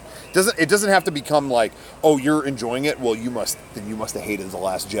 just don't. It doesn't have to become like, oh, you're enjoying it. Well, you must have hated The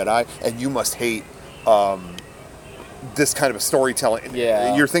Last Jedi, and you must hate this kind of a storytelling.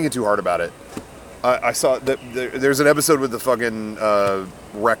 Yeah. You're thinking too hard about it. I saw that there's an episode with the fucking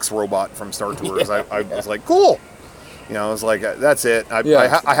Rex robot from Star Tours. I was like, cool. I was like, that's it.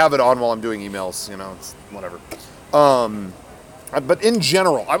 I have it on while I'm doing emails. It's whatever. But in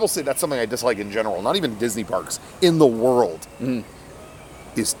general, I will say that's something I dislike in general. Not even Disney parks. In the world,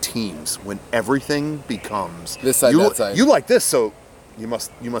 is teams. When everything becomes this side, that side. You like this, so you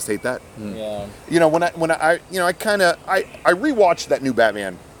must hate that. Yeah. When I rewatched that new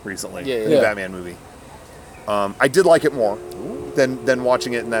Batman recently. The new Batman movie. I did like it more than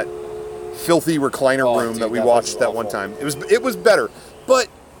watching it in that filthy recliner room that we watched that one time. It was better, but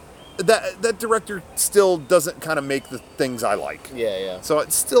that director still doesn't kind of make the things I like. Yeah. So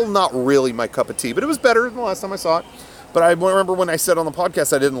it's still not really my cup of tea, but it was better than the last time I saw it. But I remember when I said on the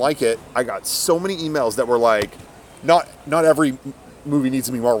podcast I didn't like it, I got so many emails that were like, not every movie needs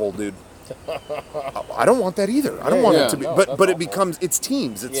to be Marvel, dude. I don't want that either. I don't want it to be, but it becomes, it's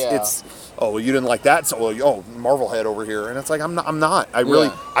teams. It's oh, you didn't like that, so Marvel head over here, and it's like I'm not. I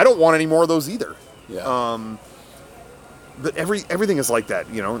don't want any more of those either. Yeah. But everything is like that,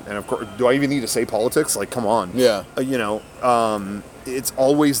 and of course, do I even need to say politics? Like, come on. Yeah. It's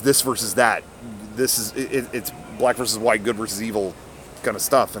always this versus that. This is it's black versus white, good versus evil, kind of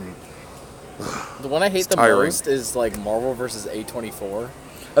stuff, and the one I hate the most is like Marvel versus A24.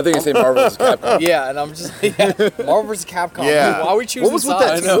 I think I say Marvel vs. Capcom. Yeah, and I'm just Marvel vs. Capcom. Yeah. Dude, why are we choosing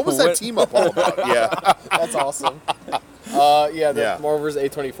sides? What was that team up all about? Yeah. That's awesome. Marvel vs.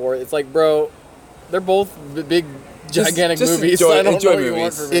 A24. It's like, bro, they're both big, gigantic just movies. enjoy- I don't enjoy know what you want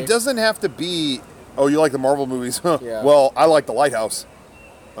movies. from me. It doesn't have to be, oh, you like the Marvel movies? Huh. Yeah. Well, I like The Lighthouse.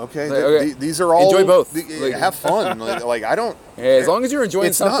 Okay, Okay. these are all... Enjoy both. Have fun. like, I don't... As long as you're enjoying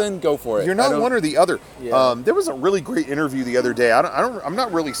It's something, not- go for it. You're not one or the other. Yeah. There was a really great interview the other day. I'm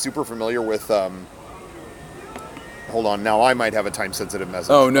not really super familiar with... hold on, now I might have a time-sensitive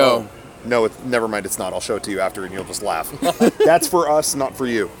message. Oh, no. No, never mind, it's not. I'll show it to you after and you'll just laugh. That's for us, not for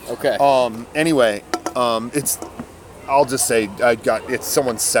you. Okay. Anyway, I'll just say it's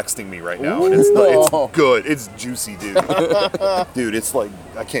someone sexting me right now, and it's good. It's juicy, dude. Dude, it's like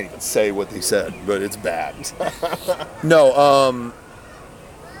I can't even say what they said, but it's bad. No,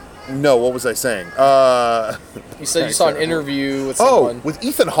 what was I saying? You said you saw an interview with someone. With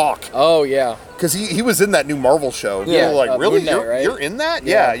Ethan Hawke. Oh, yeah. Because he was in that new Marvel show. Yeah, People were like, really? Moon Knight, right? You're in that?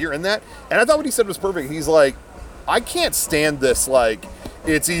 Yeah. Yeah, you're in that. And I thought what he said was perfect. He's like, I can't stand this, like,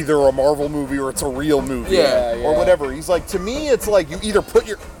 it's either a Marvel movie or it's a real movie. Yeah. Or whatever. He's like, to me, it's like you either put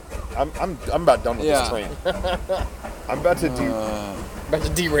your... I'm about done with this train. I'm about to About to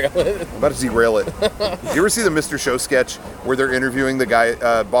derail it. I'm about to derail it. You ever see the Mr. Show sketch where they're interviewing the guy,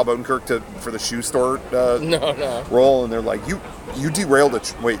 Bob Odenkirk, for the shoe store No. role, and they're like, you derailed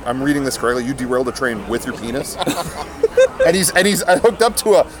wait, I'm reading this correctly. You derailed a train with your penis, and he's hooked up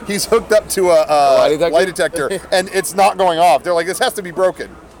to a light detector, and it's not going off. They're like, this has to be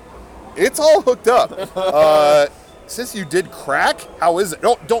broken. It's all hooked up. Since you did crack, how is it?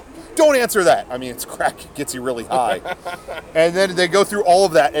 Don't answer that. I mean, it's crack gets you really high. And then they go through all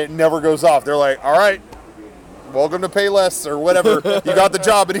of that, and it never goes off. They're like, all right, welcome to Payless or whatever. You got the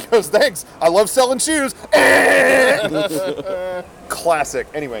job. And he goes, thanks. I love selling shoes. Classic.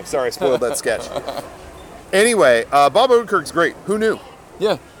 Anyway, sorry, I spoiled that sketch. Anyway, Bob Odenkirk's great. Who knew?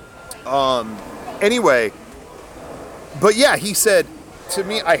 Yeah. Anyway, but yeah, he said, to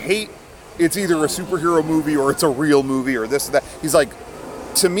me, I hate it's either a superhero movie or it's a real movie or this and that. He's like,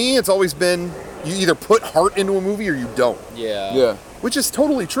 to me, it's always been you either put heart into a movie or you don't. Yeah. Which is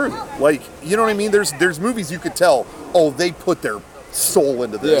totally true. Like, you know what I mean? There's movies you could tell, oh, they put their soul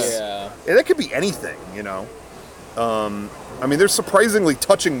into this. Yeah. And that could be anything, you know? I mean, there's surprisingly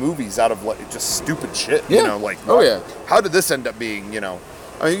touching movies out of, like, just stupid shit, you know? Like, how did this end up being, you know?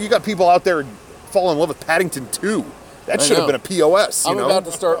 I mean, you got people out there fall in love with Paddington 2. That should have been a POS, you know? I'm about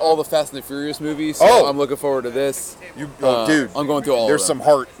to start all the Fast and the Furious movies, so I'm looking forward to this. Dude. I'm going through all There's of some them.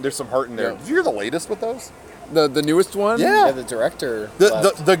 heart. There's some heart in there. Yeah. Did you hear the latest with those? The newest one? Yeah, the director.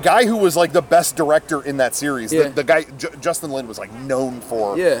 The guy who was like the best director in that series, Yeah. the guy Justin Lin was like known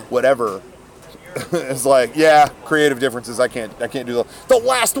for whatever. It's like, creative differences. I can't do the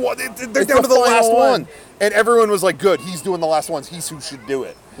last one. They're down to the last one, and everyone was like, "Good, he's doing the last ones. He's who should do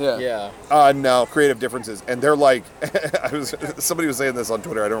it." Yeah. No, creative differences, and they're like, somebody was saying this on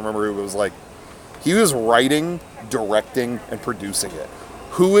Twitter. I don't remember who. It was like, he was writing, directing, and producing it.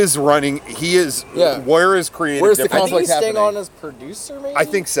 Who is running? He is. Where is creative? Where's the difference? I think he's happening? staying on as producer, maybe? I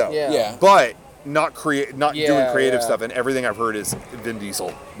think so. Yeah. But not doing creative yeah. stuff. And everything I've heard is Vin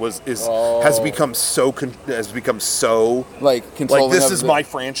Diesel has become so like controlling like, this of is the- my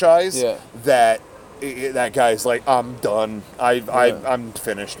franchise. Yeah. That guy's like, I'm done. I'm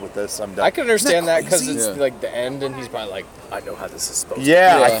finished with this. I'm done. I can understand that because crazy? it's like the end, and he's probably like, I know how this is supposed to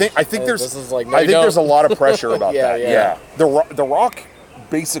Yeah, be. I think there's This is like, no, I you think there's a don't. lot of pressure about Yeah, that. yeah. The Rock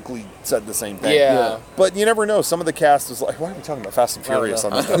basically said the same thing. Yeah. But you never know. Some of the cast was like, why are we talking about Fast and I don't Furious know.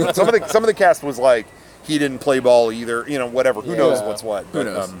 on this stuff? Some of the cast was like, he didn't play ball either. You know, whatever. Who knows Yeah. what's what? Who But,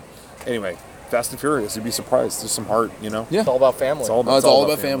 knows? Anyway, Fast and Furious. You'd be surprised. There's some heart. You know. Yeah. It's all about family. It's all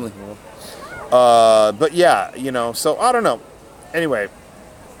about family. But yeah, you know. So I don't know. Anyway,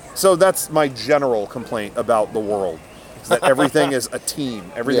 so that's my general complaint about the world. Is that everything is a team.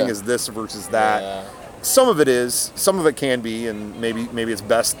 Everything is this versus that. Yeah. Some of it is. Some of it can be, and maybe it's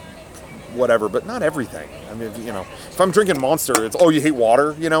best whatever, but not everything. I mean, if I'm drinking Monster, it's, oh, you hate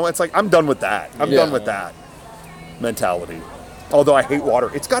water? It's like, I'm done with that. I'm done with that mentality. Although I hate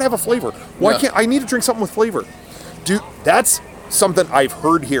water. It's got to have a flavor. Why can't I need to drink something with flavor? Dude, that's something I've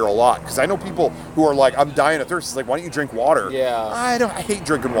heard here a lot, because I know people who are like, I'm dying of thirst. It's like, why don't you drink water? Yeah. I hate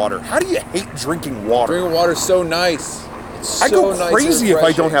drinking water. How do you hate drinking water? Drinking water's so nice. I go crazy if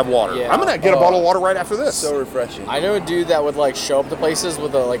I don't have water. Yeah. I'm gonna get a bottle of water right after this. So refreshing. I know a dude that would like show up to places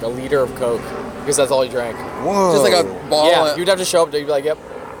with a liter of Coke because that's all he drank. Whoa. Just like a bottle. Yeah, you'd have to show up. You'd be like, "Yep."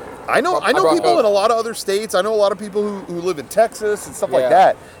 I know brought people Coke. in a lot of other states. I know a lot of people who live in Texas and stuff like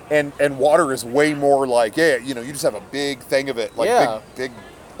that. And water is way more like, you just have a big thing of it, like big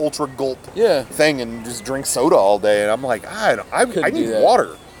ultra gulp thing, and just drink soda all day. And I'm like, I need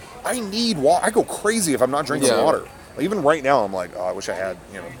water. I need water. I go crazy if I'm not drinking water. Like, even right now, I'm like, oh, I wish I had,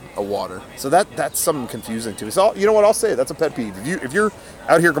 a water. So that's something confusing to me. So you know what I'll say? That's a pet peeve. If you're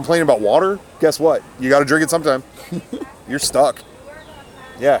out here complaining about water, guess what? You got to drink it sometime. You're stuck.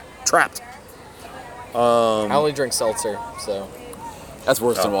 Yeah, trapped. I only drink seltzer, so That's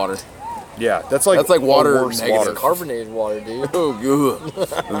worse than water. Yeah, that's like water worse negative. water. it's carbonated water, dude.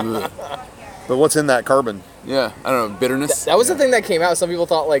 Oh, But what's in that carbon? yeah. I don't know. Bitterness. That was the thing that came out. Some people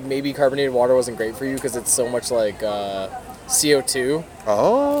thought like maybe carbonated water wasn't great for you because it's so much like CO2.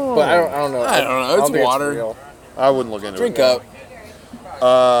 Oh, But I don't know. I don't know. It's think water. real. I wouldn't look into Drink it.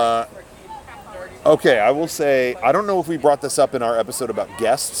 up. Okay, I will say I don't know if we brought this up in our episode about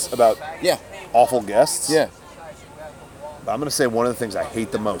guests, about Yeah. awful guests. Yeah. But I'm going to say one of the things I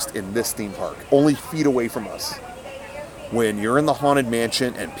hate the most in this theme park, only feet away from us, when you're in the Haunted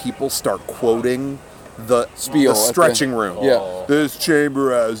Mansion and people start quoting the Spiel the at the- stretching room. Yeah. This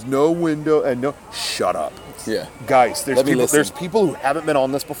chamber has no window and no... Shut up. Yeah. Guys, Let me listen. there's people who haven't been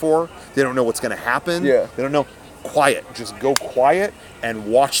on this before. They don't know what's going to happen. Yeah. They don't know. Quiet. Just go quiet and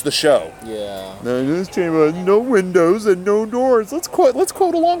watch the show. Yeah. No, this chamber has no windows and no doors. Let's quote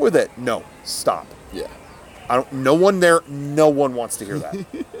along with it. No. Stop. Yeah. No one wants to hear that.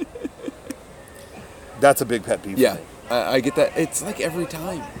 That's a big pet peeve Yeah. for me. I get that. It's like every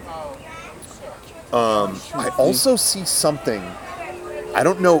time. I also see something, I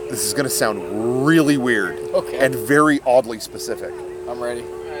don't know, this is going to sound really weird and very oddly specific. I'm ready.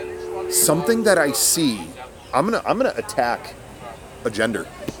 Something that I see, I'm gonna attack a gender.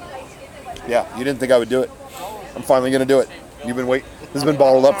 Yeah, you didn't think I would do it. I'm finally gonna do it. You've been waiting. This has been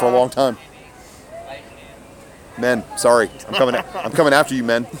bottled up for a long time. Men, sorry, I'm coming after you,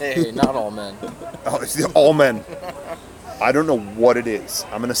 men. Hey, not all men. Oh, it's all men. I don't know what it is.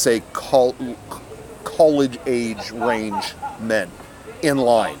 I'm gonna say college age range men in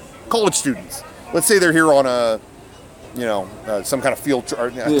line. College students. Let's say they're here on a, some kind of field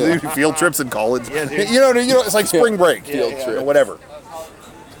trip. They do field trips in college. You know, it's like spring break. Field trip. Or whatever.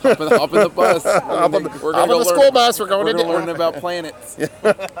 Hop in the bus. Hop on the school bus. We're going to learn about planets.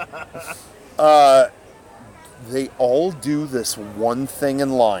 They all do this one thing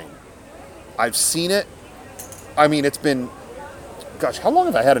in line. I've seen it. I mean, it's been, gosh, how long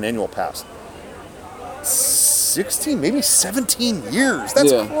have I had an annual pass? 16, maybe 17 years.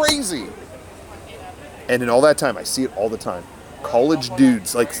 That's crazy. And in all that time, I see it all the time. College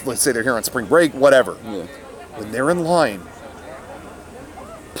dudes, like, let's say they're here on spring break, whatever. Yeah. When they're in line,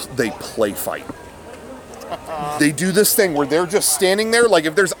 they play fight. They do this thing where they're just standing there, like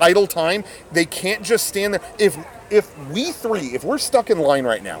if there's idle time, they can't just stand there. If we're stuck in line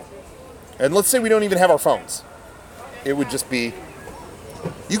right now, and let's say we don't even have our phones, it would just be,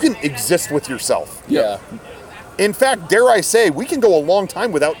 you can exist with yourself. Yeah. In fact, dare I say, we can go a long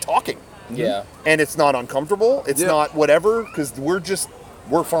time without talking. Yeah. And it's not uncomfortable, it's not whatever, because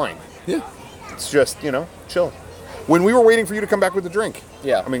we're fine. Yeah. It's just, chill. When we were waiting for you to come back with the drink.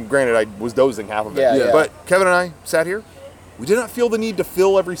 Yeah. I mean, granted, I was dozing half of it. Yeah. But Kevin and I sat here. We did not feel the need to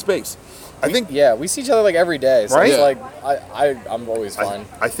fill every space. I think we see each other like every day. So Right? it's like I'm always fine.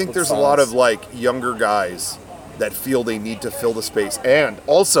 I think with there's silence. a lot of like younger guys that feel they need to fill the space, and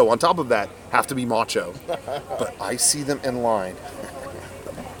also on top of that have to be macho. But I see them in line.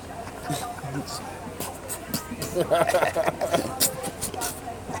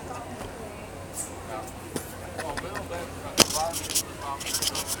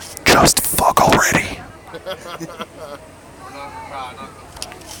 Just fuck already.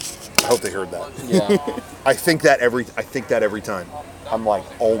 I hope they heard that. Yeah. I think that every time. I'm like,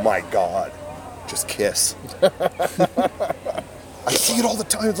 oh my god, just kiss. I see it all the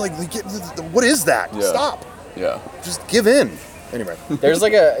time. It's like, what is that? Yeah. Stop. Yeah. Just give in. Anyway. There's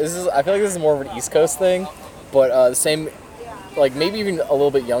like I feel like this is more of an East Coast thing, but the same, like maybe even a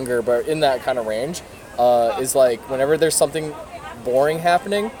little bit younger, but in that kind of range, is like whenever there's something boring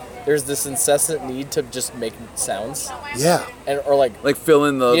happening, there's this incessant need to just make sounds, Yeah. and or like Like fill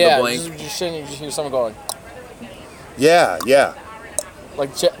in the blank. just hear someone going Yeah. like Yeah.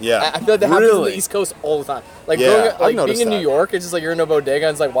 I feel like that happens on Really? the East Coast all the time. Like Yeah, growing I've up, like noticed being in New that. York, it's just like you're in a bodega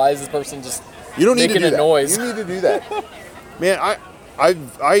and it's like, why is this person just You don't need making to do a that. noise? You need to do that. Man,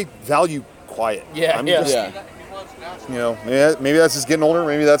 I value quiet. Yeah, I'm yeah. just, Yeah. you know, maybe that's just getting older.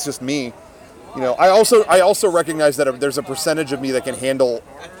 Maybe that's just me. You know, I also recognize that there's a percentage of me that can handle.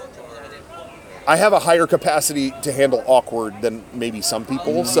 I have a higher capacity to handle awkward than maybe some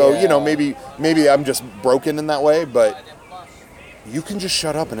people. So you know, maybe I'm just broken in that way. But you can just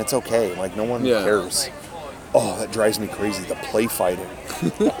shut up and it's okay. Like no one Yeah. cares. Oh, that drives me crazy. The play fighting.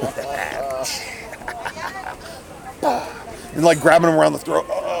 And like grabbing them around the throat.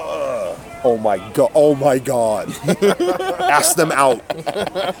 Oh my god! Oh my god! Ask them out.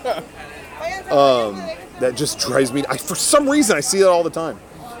 That just drives me. For some reason, I see it all the time.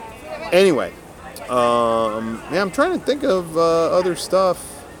 Anyway, yeah, I'm trying to think of other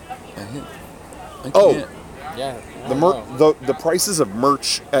stuff. I Oh. can't. Yeah. I The don't know. the prices of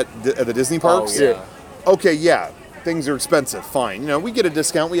merch at the Disney parks. Oh, yeah. Okay, yeah, things are expensive. Fine, you know, we get a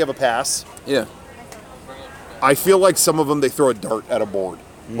discount. We have a pass. Yeah. I feel like some of them they throw a dart at a board.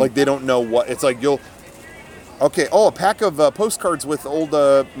 Like they don't know what it's like. Okay. Oh, a pack of postcards with old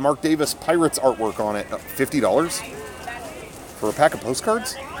Mark Davis Pirates artwork on it. $50 for a pack of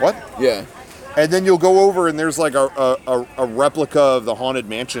postcards? What? Yeah. And then you'll go over and there's like a replica of the Haunted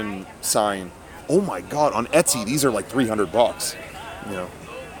Mansion sign. Oh my God! On Etsy, these are like $300. You know,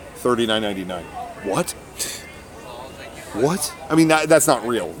 $39.99. What? What? I mean, that's not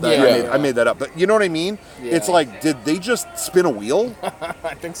real. I made that up. But you know what I mean? Yeah. It's like, did they just spin a wheel?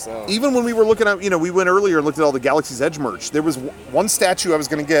 I think so. Even when we were looking at, you know, we went earlier and looked at all the Galaxy's Edge merch. There was one statue I was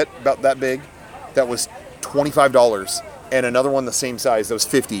going to get about that big that was $25 and another one the same size that was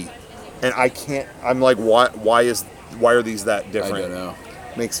 $50. And I can't, I'm like, why are these that different? I don't know.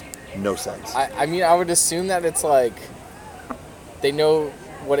 Makes no sense. I mean, I would assume that it's like they know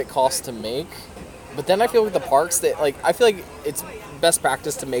what it costs to make, but then I feel like the parks that like I feel like it's best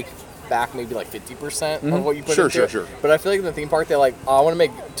practice to make back maybe like 50% of what you put into it. Sure. But I feel like in the theme park they're like, oh, I want to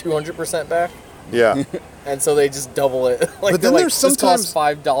make 200% back, Yeah. and so they just double it. Like But they're then like, there's this costs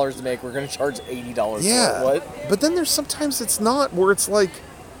sometimes- $5 to make. We're gonna charge $80 Yeah. for it. What? But then there's sometimes it's not where it's like,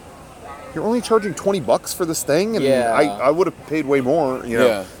 you're only charging $20 for this thing, and Yeah. I would have paid way more. You know,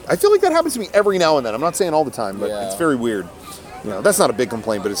 Yeah. I feel like that happens to me every now and then. I'm not saying all the time, but Yeah. it's very weird. You know, that's not a big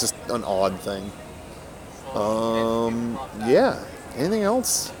complaint, but it's just an odd thing. Yeah. Anything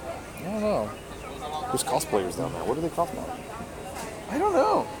else? I don't know. There's cosplayers down there. What do they cosplay? I don't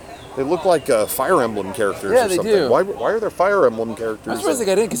know. They look like Fire Emblem characters Yeah, or they something. do. Why are there Fire Emblem characters? I'm surprised they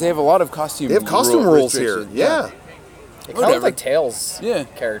got in because they have a lot of costume. They have costume rules here. restrictions. Yeah. It kind of looks Whatever. like Tails Yeah.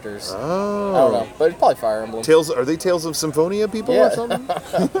 characters. Oh. I don't know, but it's probably Fire Emblem. Are they Tales of Symphonia people Yeah. or something?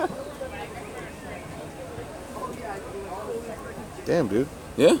 Damn, dude.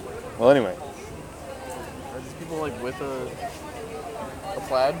 Yeah. Well, anyway. Are these people like with a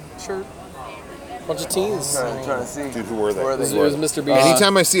plaid shirt? Bunch of teens. trying to see. Dude, who were they? Where are they? It was Mr. Beast.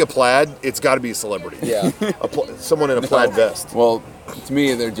 Anytime I see a plaid, it's got to be a celebrity. Yeah. Someone in a plaid vest. Well, to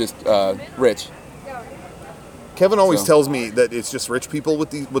me, they're just rich. Kevin always So. tells me that it's just rich people with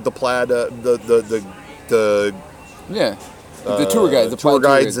the plaid, the Yeah. The tour guides, the tour plaid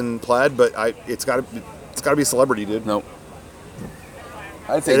guides and plaid, but it's got to be a celebrity, dude. Nope.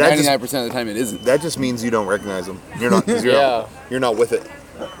 I'd say And that just- 99% of the time it isn't. That just means you don't recognize them. You're not. 'Cause Yeah. You're not with it.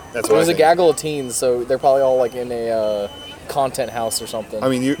 That's It what was I a think. gaggle of teens, so they're probably all like in a content house or something. I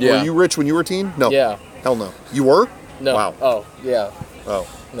mean, Yeah. were you rich when you were a teen? No. Yeah. Hell no. You were? No. Wow. Oh, yeah. Oh.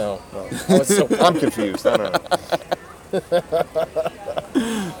 No. I was so I'm confused. I don't know.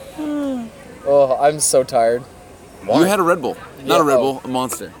 Oh, I'm so tired. Why? You had a Red Bull. Not Yeah, a Red oh. Bull, a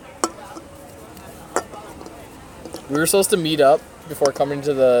Monster. We were supposed to meet up before coming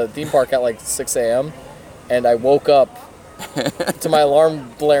to the theme park at like 6 a.m. and I woke up to my alarm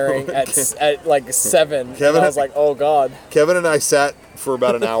blaring at like 7. Kevin- and I was like, oh God. Kevin and I sat for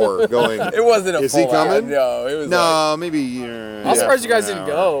about an hour going. It wasn't a Is he full ad. coming? No, it was No, maybe. I'm surprised you guys didn't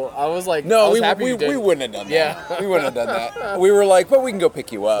go. I was like, I No, was we, happy we, you did. we wouldn't have done that. Yeah. We wouldn't have done that. We were like, but we can go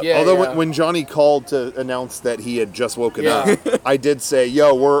pick you up. Yeah. Although when Johnny called to announce that he had just woken Yeah. up, I did say,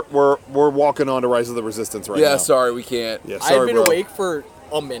 "Yo, we're walking on to Rise of the Resistance right now." Yeah, sorry, we can't. Yeah, I sorry, had been bro. awake for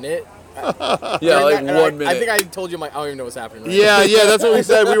a minute. Yeah, And like and 1 minute. I think I told you, I don't even know what's happening right Yeah, that's what we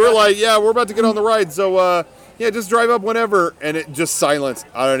said. We were like, "Yeah, we're about to get on the ride, so yeah, just drive up whenever." And it just silence.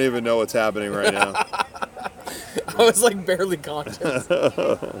 I don't even know what's happening right now. now. I was like barely conscious.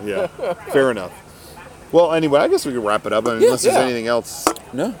 Yeah, fair enough. Well, anyway, I guess we could wrap it up. I mean, unless there's Yeah. anything else.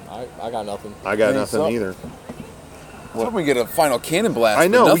 No. I got nothing. I got think nothing so. either. What? We get a final cannon blast. I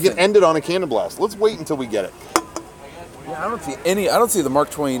know, for we can nothing. end it on a cannon blast. Let's wait until we get it. Yeah, I don't see any. I don't see the Mark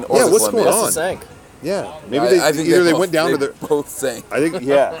Twain or Yeah, the what's Columbia. going That's on? the sank. Yeah, maybe I think either they both- went down to they the. both sank. I think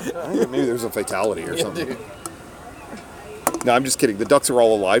maybe there's a fatality or something. Dude. No, I'm just kidding. The ducks are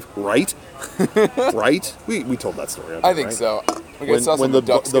all alive, right? Right? We told that story. I think right? so. We saw some the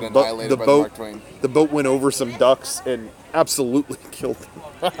ducks bo- get the bo- annihilated the by boat the Mark Twain. the boat went over some ducks and absolutely killed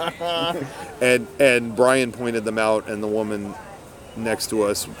them. and Brian pointed them out, and the woman next to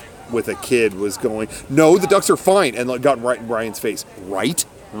us with a kid was going, "No, the ducks are fine," and got right in Brian's face. Right?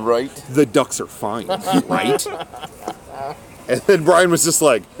 Right. The ducks are fine, right? And then Brian was just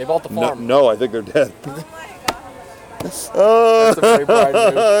like, They bought the "No, farm. no, I think they're dead." That's a very Brian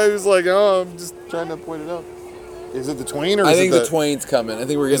move. I was like, "Oh, I'm just trying to point it out." Is it the Twain or I is think it the Twain's coming. I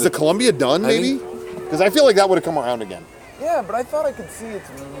think we're Is gonna. the Columbia done? I Maybe because I feel like that would have come around again. Yeah, but I thought I could see it.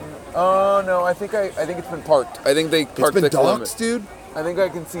 Oh no, I think it's been parked. I think they It's parked been the Columbia. docked, dude. I think I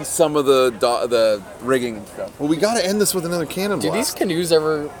can see some of the rigging and stuff. Well, we got to end this with another cannon Do these blast. canoes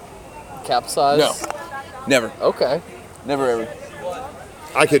ever capsize? No, never, Okay. never ever.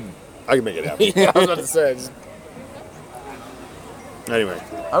 I could make it happen. Yeah, I was about to say. Just, Anyway,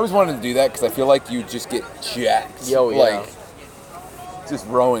 I always wanted to do that because I feel like you just get jacked. Yo, yeah. Like just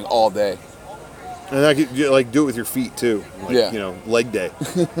rowing all day. and I could like do it with your feet too. Like, Yeah. You know, leg day.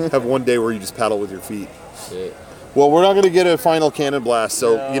 Have one day where you just paddle with your feet. shit. Well, we're not going to get a final cannon blast,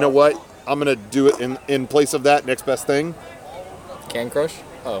 so you know what? I'm going to do it in place of that. Next best thing, Can crush?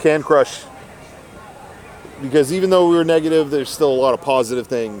 Oh. can crush. Because even though we were negative, there's still a lot of positive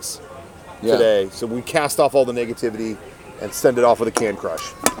things Yeah. today. So we cast off all the negativity and send it off with a can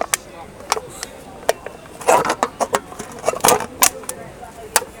crush.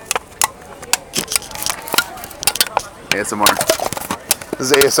 ASMR.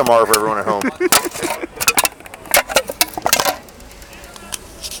 This is ASMR for everyone at home.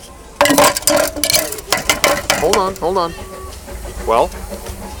 Hold on. Well,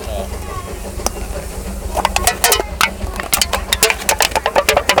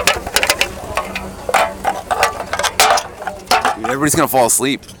 Dude, everybody's gonna fall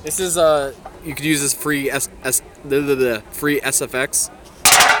asleep. This is you could use this free free SFX.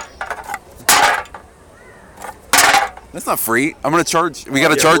 That's not free. I'm gonna charge. We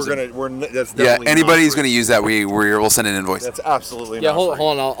gotta yeah, charge. we're them. gonna. That's Yeah, definitely anybody not who's free. gonna use that, we'll send an invoice. That's absolutely Yeah, not hold free.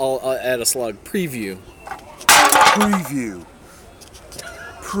 on. I'll add a slug. Preview.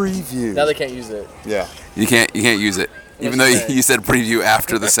 Preview. Now they can't use it. Yeah. You can't use it, even though Yes, you you said preview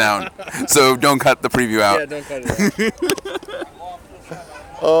after the sound. So don't cut the preview out. Yeah, don't cut it out.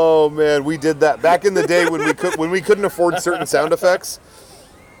 Oh man, we did that back in the day when we couldn't afford certain sound effects.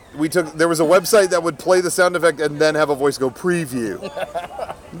 There was a website that would play the sound effect and then have a voice go preview.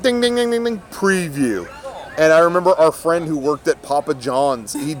 Ding ding ding ding ding preview. And I remember our friend who worked at Papa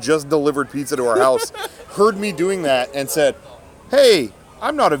John's, he just delivered pizza to our house, heard me doing that and said, "Hey,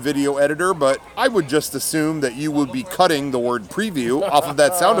 I'm not a video editor, but I would just assume that you would be cutting the word preview off of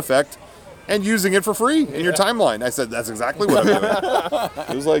that sound effect and using it for free in your timeline." I said, "That's exactly what I'm doing."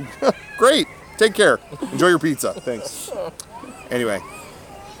 He was like, "Great, take care. Enjoy your pizza. Thanks." Anyway,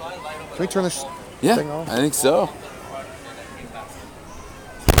 can we turn this Yeah, thing off? I think so.